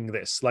earning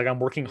this, like I'm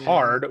working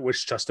hard,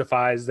 which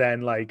justifies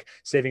then like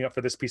saving up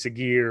for this piece of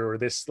gear or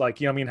this, like,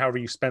 you know, I mean, however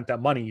you spent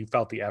that money, you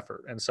felt the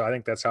effort. And so I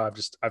think that's how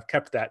I've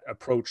kept that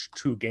approach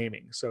to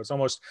gaming. So it's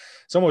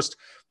almost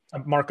a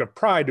mark of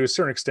pride to a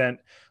certain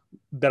extent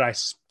that I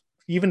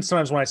even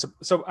sometimes when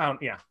I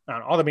don't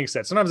know, all that being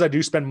said, sometimes I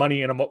do spend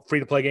money in a free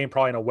to play game,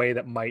 probably in a way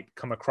that might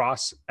come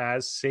across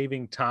as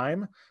saving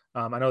time.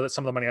 I know that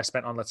some of the money I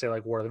spent on, let's say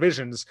like War of the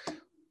Visions,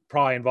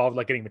 probably involved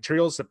like getting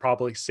materials that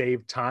probably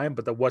saved time,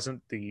 but that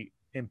wasn't the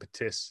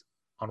impetus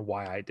on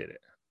why I did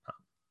it.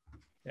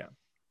 Yeah,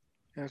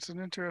 it's an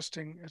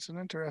interesting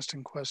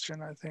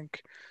question. I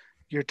think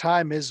your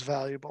time is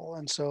valuable.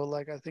 And so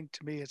like I think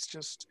to me it's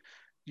just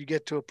you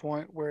get to a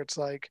point where it's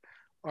like,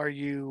 are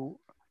you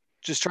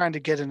just trying to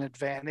get an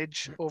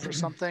advantage over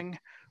something,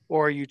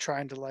 or are you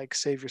trying to like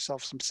save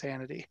yourself some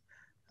sanity?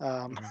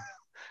 I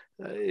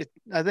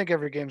think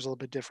every game's a little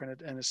bit different,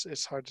 and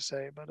it's hard to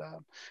say, but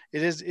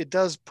it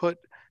does put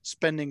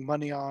spending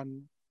money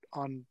on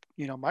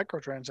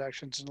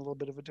microtransactions in a little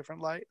bit of a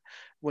different light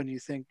when you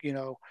think,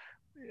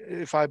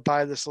 if I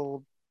buy this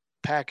little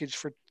package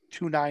for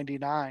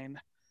 $2.99,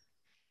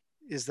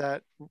 is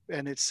that,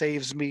 and it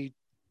saves me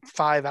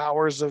 5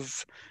 hours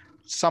of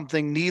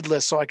something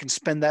needless, so I can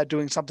spend that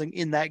doing something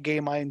in that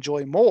game I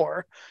enjoy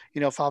more.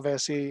 Final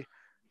Fantasy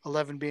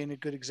 11 being a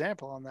good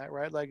example on that,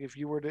 right? Like if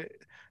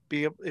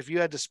you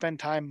had to spend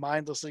time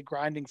mindlessly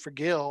grinding for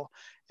gil,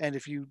 and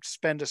if you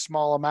spend a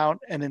small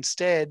amount and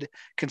instead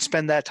can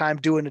spend that time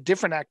doing a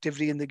different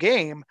activity in the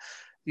game,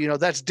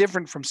 that's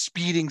different from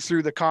speeding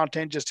through the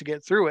content just to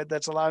get through it.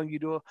 That's allowing you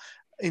to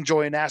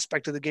enjoy an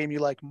aspect of the game you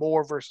like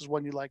more versus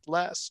one you like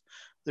less.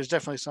 There's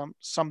definitely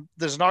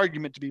there's an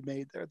argument to be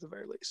made there at the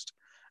very least.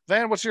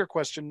 Van, what's your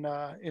question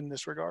in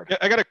this regard? Yeah,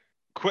 I got a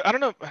I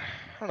don't know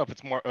if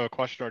it's more a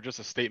question or just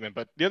a statement,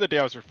 but the other day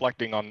I was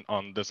reflecting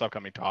on this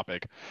upcoming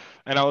topic,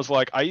 and I was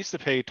like, I used to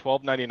pay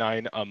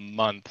 $12.99 a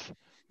month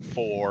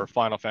for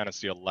Final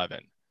Fantasy 11,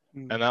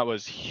 And that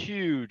was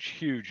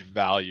huge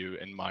value,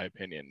 in my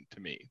opinion, to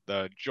me.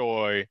 The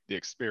joy, the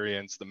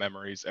experience, the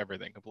memories,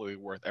 everything completely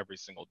worth every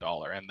single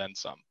dollar and then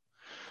some.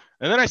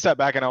 And then I sat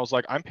back and I was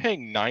like, I'm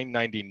paying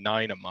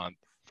 $9.99 a month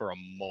for a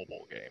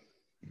mobile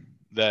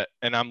game.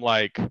 And I'm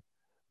like,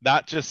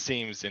 that just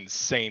seems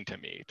insane to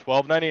me.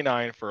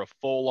 $12.99 for a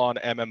full-on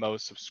MMO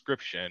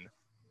subscription,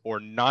 or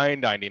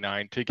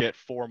 $9.99 to get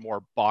 4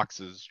 more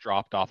boxes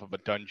dropped off of a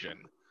dungeon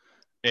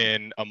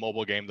in a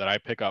mobile game that I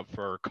pick up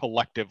for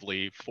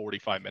collectively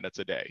 45 minutes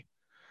a day.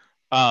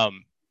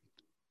 And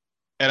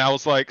I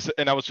was like,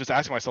 and I was just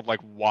asking myself,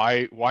 like,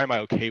 why am I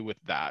okay with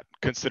that,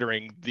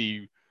 considering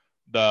the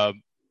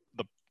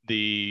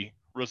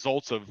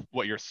results of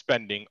what you're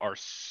spending are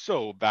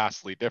so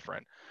vastly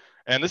different.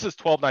 And this is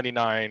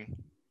 $12.99,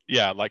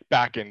 yeah, like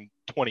back in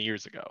 20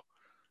 years ago.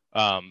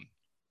 And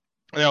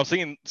I was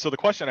thinking, so the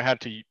question I had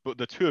to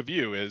the two of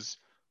you is,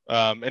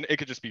 and it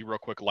could just be real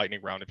quick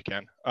lightning round if you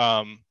can.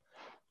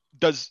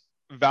 Does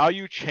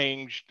value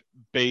change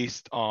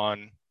based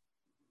on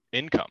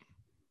income?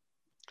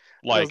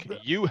 Like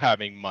you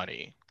having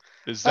money,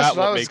 is that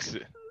what makes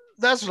it?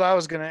 That's what I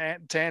was going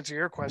to answer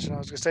your question. I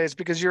was going to say it's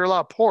because you're a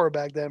lot poorer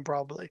back then,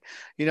 probably.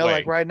 You know,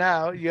 like right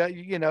now,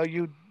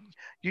 you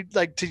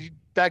like to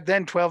back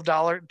then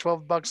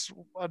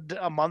 $12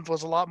 a month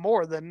was a lot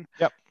more than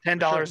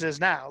 $10 is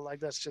now. Like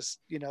that's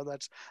just,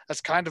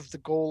 that's kind of the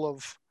goal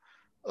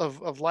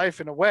of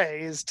life in a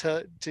way, is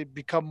to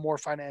become more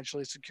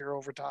financially secure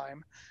over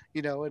time,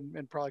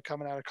 and probably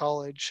coming out of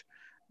college.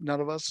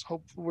 None of us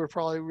hope we're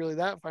probably really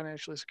that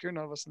financially secure.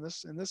 None of us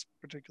in this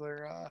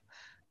particular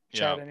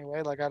chat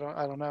anyway. Like I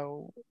don't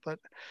know, but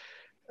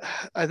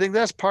I think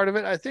that's part of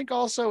it. I think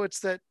also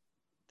it's that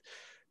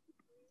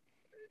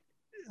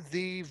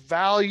the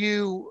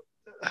value,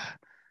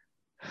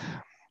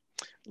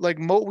 like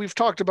we've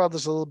talked about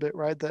this a little bit,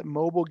 right? That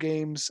mobile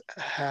games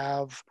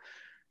have,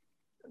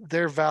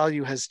 their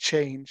value has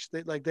changed.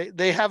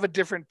 They have a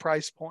different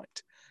price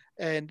point,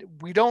 and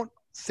we don't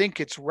think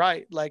it's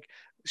right. Like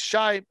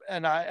Shy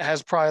and I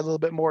has probably a little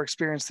bit more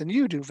experience than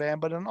you do, Van,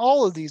 but in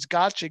all of these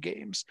gacha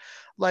games,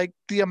 like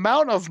the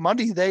amount of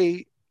money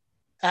they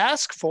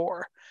ask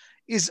for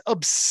is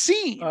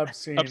obscene.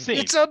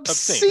 It's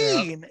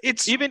obscene. Yeah.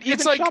 It's even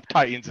like Shop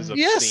Titans is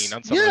obscene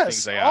on some of the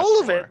things they ask all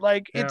of for. it.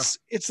 Like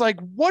it's like,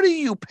 what are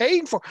you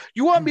paying for?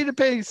 You want me to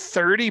pay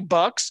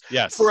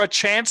 $30 for a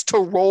chance to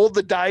roll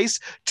the dice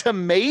to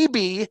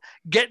maybe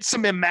get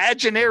some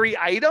imaginary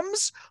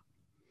items?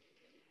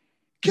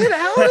 Get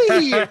out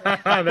of here.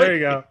 There you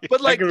go.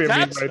 But like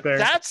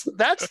that's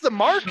the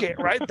market,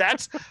 right?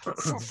 That's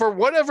for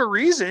whatever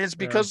reason, it's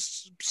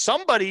because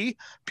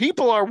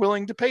people are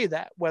willing to pay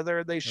that,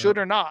 whether they should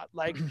or not.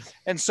 Like,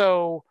 and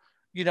so,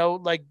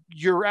 like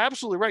you're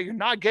absolutely right. You're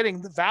not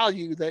getting the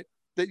value that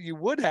you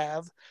would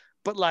have,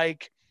 but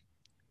like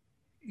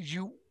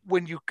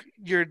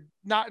you're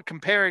not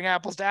comparing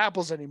apples to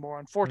apples anymore,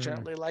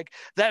 unfortunately. Like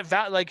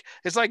that like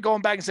it's like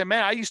going back and saying,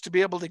 man, I used to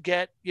be able to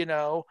get,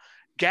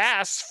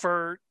 gas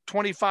for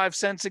 25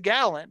 cents a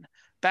gallon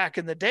back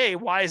in the day.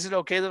 Why is it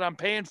okay that I'm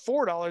paying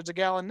 $4 a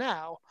gallon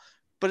now?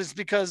 But it's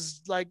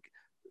because like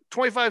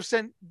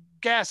 25-cent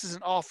gas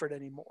isn't offered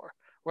anymore,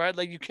 right?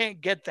 Like you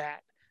can't get that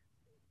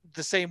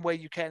the same way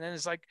you can. And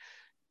it's like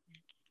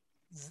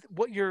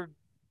what you're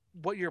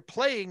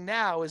playing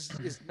now is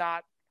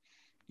not,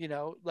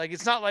 like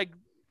it's not like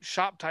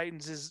Shop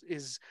Titans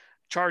is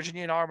charging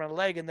you an arm and a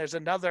leg and there's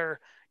another,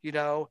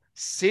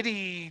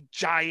 City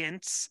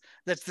Giants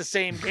that's the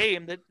same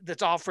game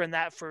that's offering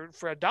that for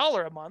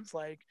 $1 a month.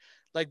 Like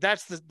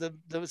that's the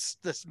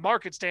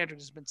market standard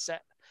has been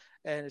set,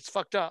 and it's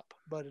fucked up,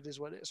 but it is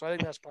what it is. So I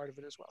think that's part of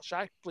it as well.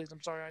 Shy, please.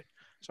 I'm sorry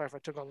if I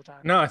took all the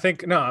time. No, I think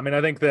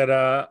that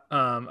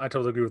I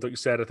totally agree with what you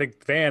said. I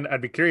think, Van,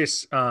 I'd be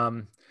curious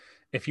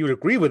if you would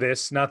agree with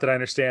this. Not that I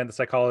understand the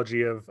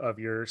psychology of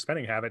your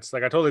spending habits.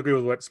 Like I totally agree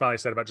with what Smiley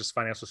said about just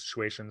financial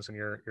situations and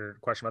your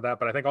question about that.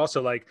 But I think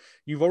also, like,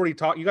 you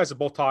guys have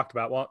both talked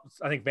about, well,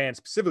 I think Van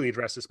specifically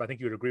addressed this, but I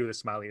think you would agree with this,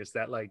 Smiley, is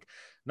that like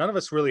none of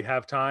us really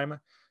have time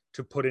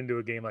to put into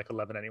a game like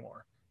 11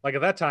 anymore. Like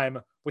at that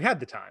time we had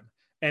the time,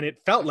 and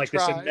it felt like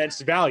this immense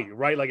value,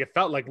 right? Like it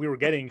felt like we were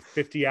getting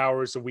 50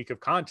 hours a week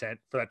of content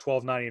for that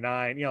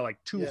 $12.99, like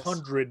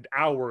 200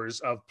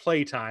 hours of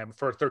playtime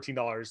for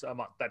 $13 a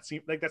month. That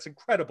seems like that's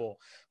incredible.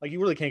 Like you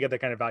really can't get that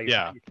kind of value.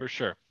 Yeah, for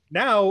sure.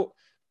 Now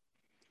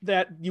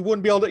that you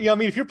wouldn't be able to, I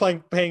mean, if you're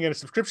paying in a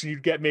subscription,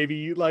 you'd get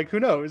maybe like, who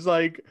knows,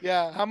 like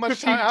how much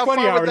 15, time,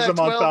 20 hours a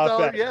month off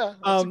that. Yeah.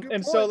 And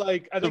point. So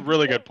like, that's a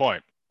really good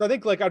point. I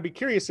think like I'd be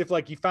curious if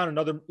like you found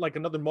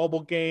another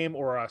mobile game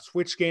or a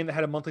Switch game that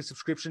had a monthly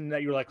subscription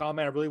that you're like, oh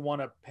man, I really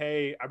want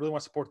to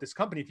support this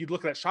company. If you'd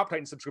look at that Shop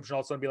Titan subscription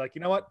also and be like, you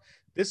know what,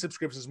 this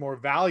subscription is more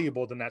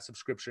valuable than that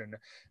subscription,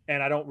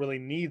 and I don't really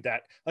need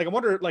that. Like I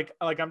wonder,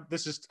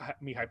 this is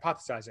me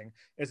hypothesizing,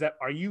 is that,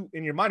 are you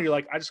in your mind, you're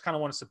like, I just kind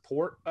of want to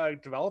support a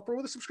developer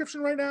with a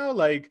subscription right now,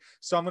 like,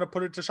 so I'm going to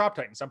put it to Shop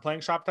Titans. I'm playing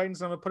Shop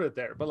Titans and I'm going to put it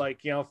there. But like,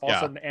 if all of a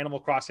sudden Animal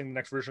Crossing, the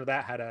next version of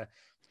that, had a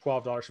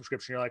 $12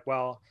 subscription. You're like,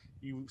 well,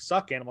 you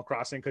suck, Animal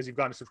Crossing, because you've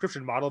gotten a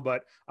subscription model,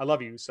 but I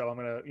love you, so I'm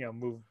gonna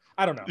move.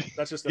 I don't know.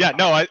 That's just yeah.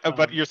 No,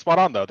 but you're spot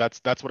on though.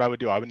 That's what I would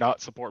do. I would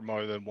not support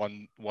more than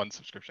one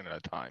subscription at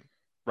a time.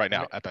 Right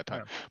now, at that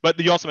time. Yeah. But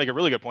you also make a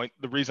really good point.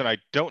 The reason I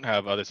don't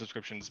have other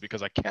subscriptions is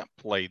because I can't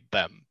play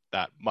them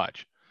that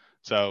much.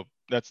 So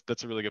that's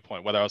a really good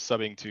point. Whether I was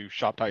subbing to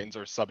Shop Titans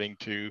or subbing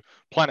to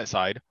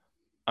PlanetSide,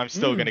 I'm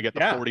still going to get the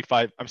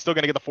 45. I'm still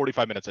going to get the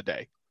 45 minutes a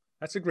day.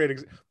 That's a great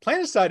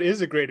PlanetSide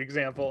is a great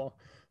example.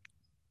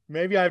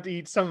 Maybe I have to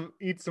eat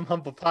some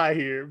humble pie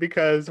here,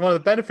 because one of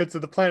the benefits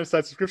of the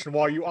PlanetSide subscription,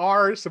 while you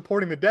are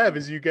supporting the dev,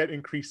 is you get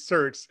increased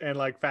certs and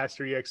like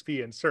faster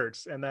EXP and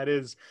certs, and that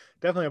is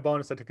definitely a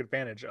bonus I took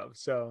advantage of.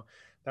 So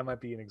that might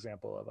be an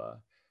example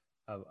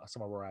of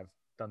somewhere where I've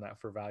done that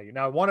for value.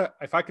 Now I want to,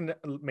 if I can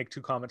make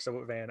two comments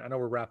about Van. I know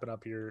we're wrapping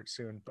up here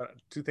soon, but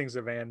two things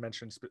that Van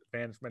mentioned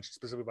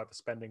specifically about the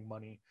spending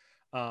money,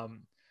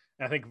 and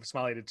I think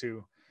Smiley did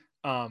too.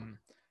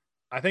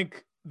 I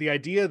think the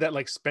idea that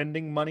like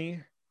spending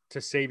money to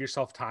save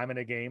yourself time in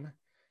a game,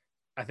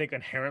 I think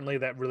inherently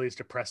that really is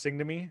depressing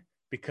to me,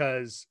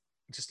 because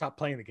just stop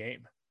playing the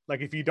game.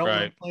 Like if you don't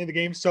like playing the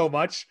game so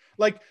much,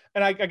 like,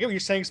 and I get what you're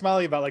saying,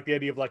 Smiley, about like the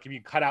idea of like, if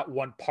you cut out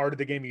one part of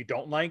the game you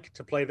don't like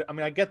to play I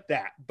mean, I get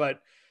that,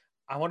 but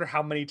I wonder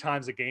how many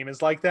times a game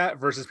is like that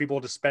versus people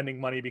just spending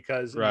money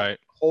because the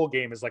whole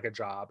game is like a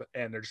job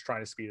and they're just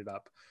trying to speed it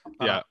up.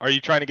 Yeah. Are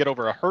you trying to get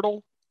over a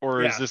hurdle?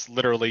 Or is this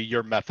literally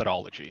your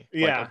methodology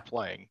of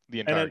playing the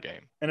entire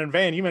game? And then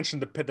Van, you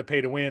mentioned the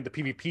pay to win, the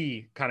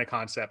PvP kind of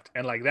concept.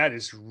 And like, that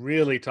is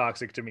really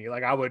toxic to me.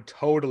 Like I would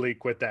totally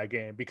quit that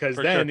game, because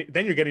then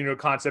you're getting to a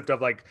concept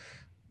of like,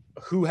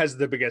 who has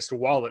the biggest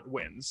wallet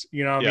wins,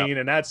 you know what I mean?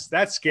 And that's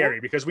scary,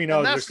 because we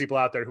know there's people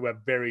out there who have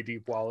very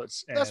deep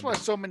wallets. And that's why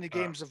so many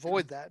games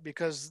avoid that,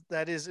 because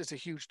it's a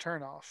huge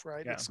turnoff,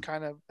 right? Yeah. It's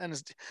kind of, and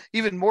it's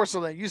even more so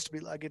than it used to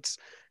be. Like it's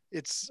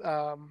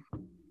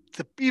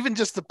even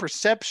just the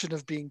perception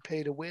of being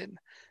pay to win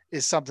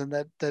is something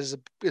that is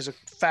a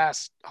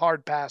fast,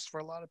 hard pass for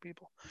a lot of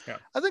people. Yeah.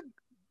 I think,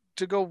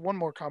 to go one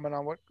more comment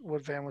on what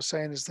Van was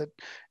saying, is that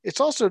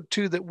it's also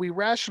too that we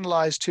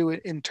rationalize to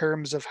it in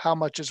terms of how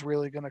much it's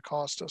really going to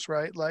cost us,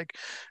 right? Like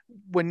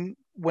when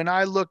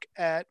I look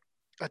at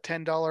a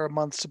 $10 a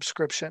month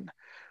subscription,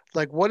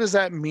 like what does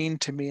that mean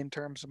to me in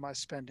terms of my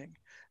spending?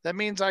 That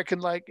means I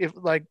can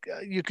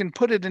you can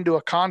put it into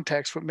a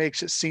context, what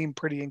makes it seem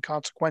pretty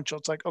inconsequential.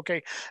 It's like,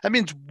 okay, that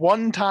means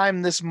one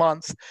time this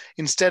month,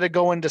 instead of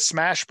going to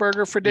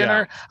Smashburger for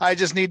dinner, I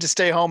just need to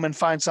stay home and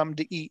find something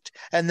to eat.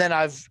 And then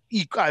I've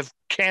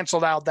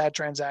canceled out that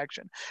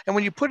transaction. And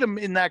when you put them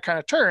in that kind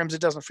of terms, it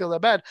doesn't feel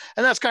that bad.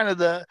 And that's kind of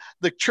the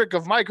trick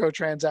of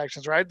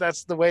microtransactions, right?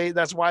 That's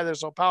why they're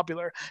so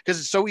popular, because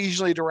it's so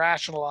easily to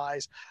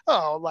rationalize.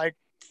 Oh, like,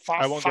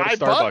 I won't go to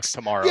Starbucks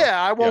tomorrow.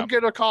 Yeah, I won't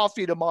get a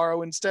coffee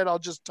tomorrow. Instead, I'll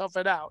just tough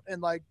it out,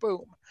 and like,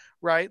 boom,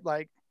 right?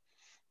 Like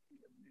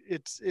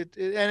and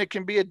it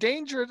can be a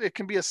danger. It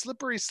can be a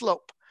slippery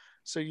slope.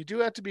 So you do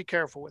have to be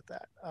careful with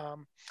that.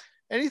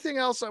 Anything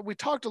else? We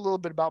talked a little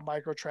bit about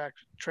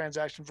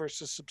transaction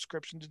versus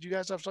subscription. Did you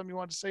guys have something you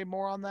wanted to say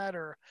more on that,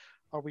 or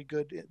are we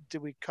good?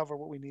 Did we cover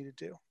what we needed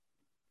to?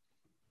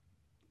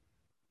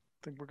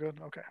 Think we're good.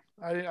 Okay.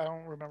 I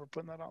don't remember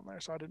putting that on there,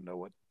 so I didn't know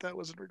what that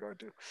was in regard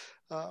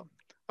to.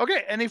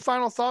 Okay. Any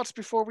final thoughts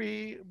before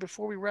we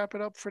wrap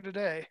it up for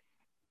today?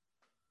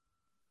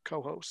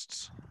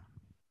 Co-hosts.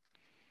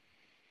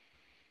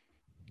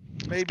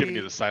 Maybe giving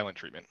you the silent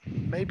treatment.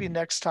 Maybe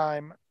next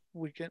time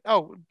we can.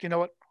 Oh, you know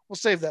what? We'll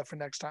save that for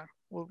next time.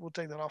 We'll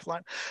take that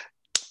offline.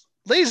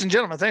 Ladies and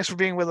gentlemen, thanks for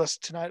being with us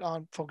tonight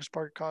on Focus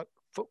Target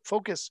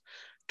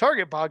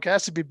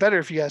Podcast. It'd be better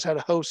if you guys had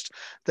a host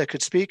that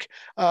could speak.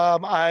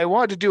 I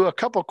wanted to do a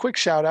couple quick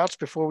shout outs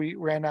before we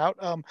ran out.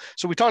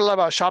 So we talked a lot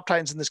about Shop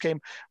Titans in this game.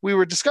 We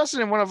were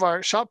discussing in one of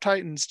our Shop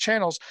Titans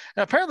channels,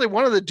 and apparently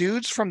one of the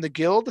dudes from the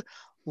guild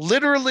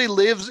literally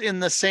lives in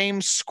the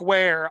same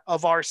square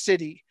of our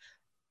city,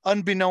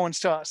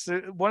 unbeknownst to us.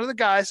 One of the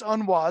guys,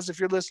 Unwaz, if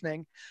you're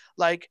listening,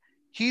 like,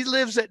 he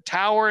lives at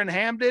Tower and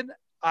Hamden.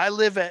 I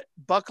live at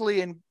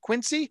Buckley and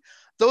Quincy.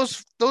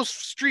 Those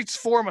streets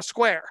form a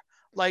square.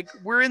 Like,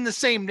 we're in the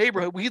same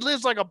neighborhood. He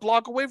lives like a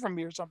block away from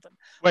me or something.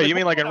 Wait, you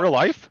mean like in real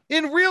life?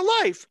 In real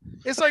life.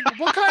 It's like,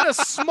 what kind of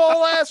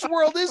small ass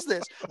world is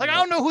this? Like, I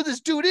don't know who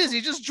this dude is. He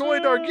just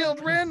joined our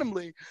guild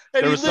randomly.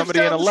 And there was somebody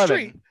in 11.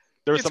 Street.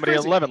 There was somebody in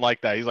 11 like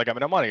that. He's like, I'm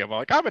in Omani. I'm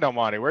like, I'm in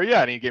Omani. Where are you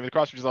at? And he gave me the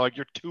cross. He's like,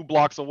 you're 2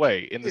 blocks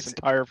away in this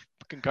entire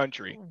fucking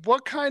country.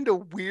 What kind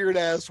of weird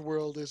ass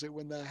world is it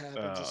when that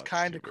happens? It's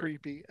kind of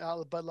creepy.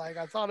 But like,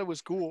 I thought it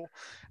was cool.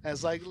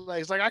 As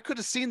it's like I could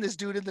have seen this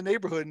dude in the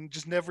neighborhood and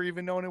just never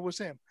even known it was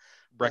him.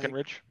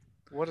 Breckenridge.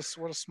 What a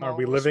small. Are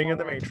we living in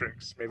the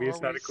Matrix? Maybe it's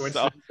not a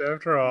coincidence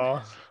after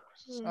all.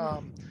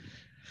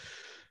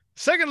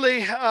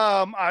 Secondly,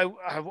 I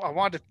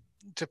wanted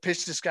to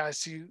pitch this guy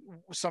to you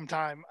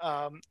sometime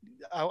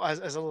as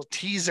a little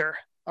teaser.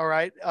 All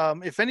right.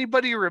 If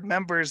anybody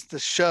remembers the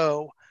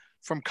show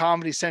from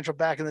Comedy Central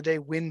back in the day,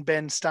 Win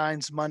Ben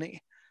Stein's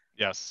Money.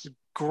 Yes.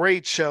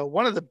 Great show.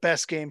 One of the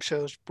best game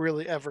shows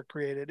really ever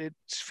created. It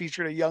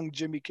featured a young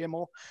Jimmy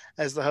Kimmel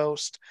as the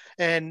host.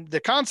 And the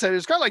concept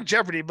is kind of like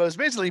Jeopardy, but it's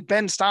basically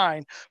Ben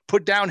Stein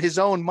put down his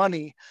own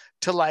money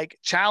to like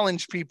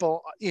challenge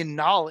people in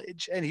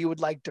knowledge. And he would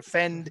like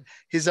defend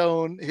his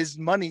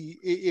money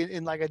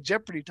in like a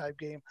Jeopardy type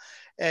game.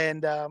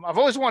 And I've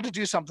always wanted to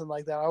do something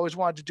like that. I always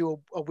wanted to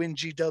do a win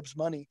G-Dubs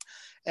money.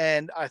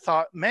 And I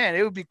thought, man,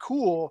 it would be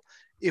cool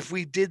if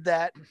we did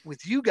that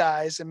with you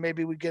guys, and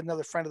maybe we'd get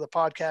another friend of the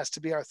podcast to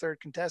be our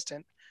third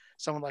contestant,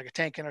 someone like a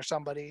Tankin or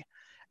somebody,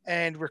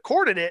 and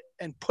recorded it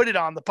and put it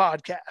on the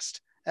podcast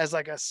as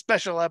like a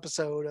special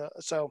episode.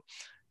 So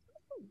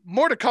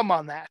more to come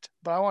on that,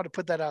 but I want to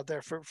put that out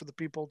there for the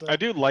people to. I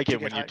do like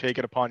it when you take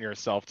it upon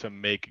yourself to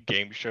make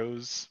game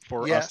shows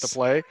for us to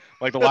play.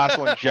 Like the last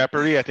one,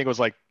 Jeopardy, I think it was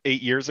like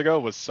 8 years ago,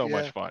 was so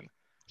much fun.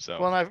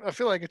 So well, and I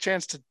feel like a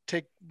chance to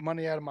take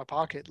money out of my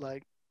pocket,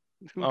 like.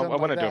 I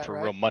want to do it for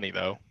real money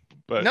though.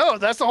 But no,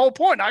 that's the whole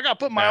point. I got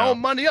to put my own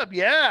money up.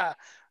 Yeah.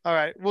 All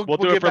right. We'll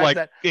do it for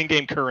like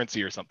in-game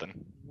currency or something.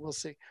 We'll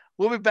see.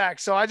 We'll be back.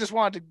 So I just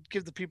wanted to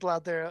give the people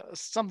out there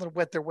something to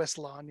wet their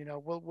whistle on. You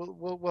know,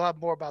 we'll have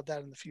more about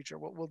that in the future.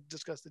 We'll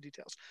discuss the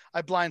details.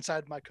 I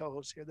blindsided my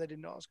co-hosts here. They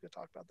didn't know I was going to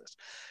talk about this.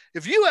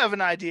 If you have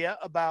an idea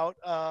about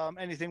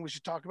anything we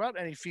should talk about,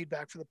 any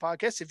feedback for the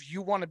podcast, if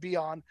you want to be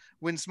on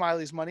Win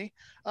Smiley's Money,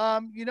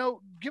 you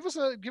know,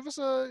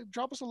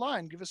 drop us a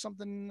line. Give us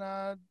something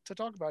to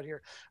talk about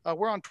here.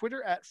 We're on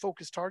Twitter at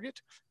Focus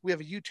Target. We have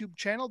a YouTube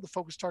channel, the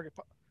Focus Target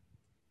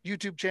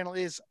YouTube channel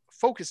is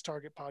Focus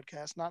Target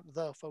Podcast, not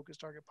the Focus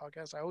Target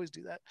Podcast. I always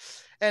do that.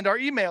 And our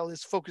email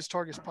is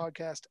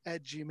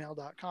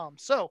focustargetspodcast@gmail.com.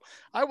 So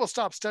I will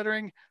stop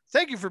stuttering.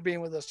 Thank you for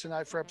being with us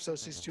tonight for episode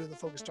 62 of the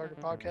Focus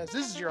Target Podcast.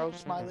 This is your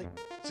host, Smiley.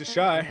 This is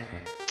Shy.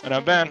 And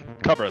I'm Ben.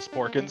 Cover us,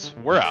 Porkins.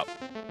 We're out.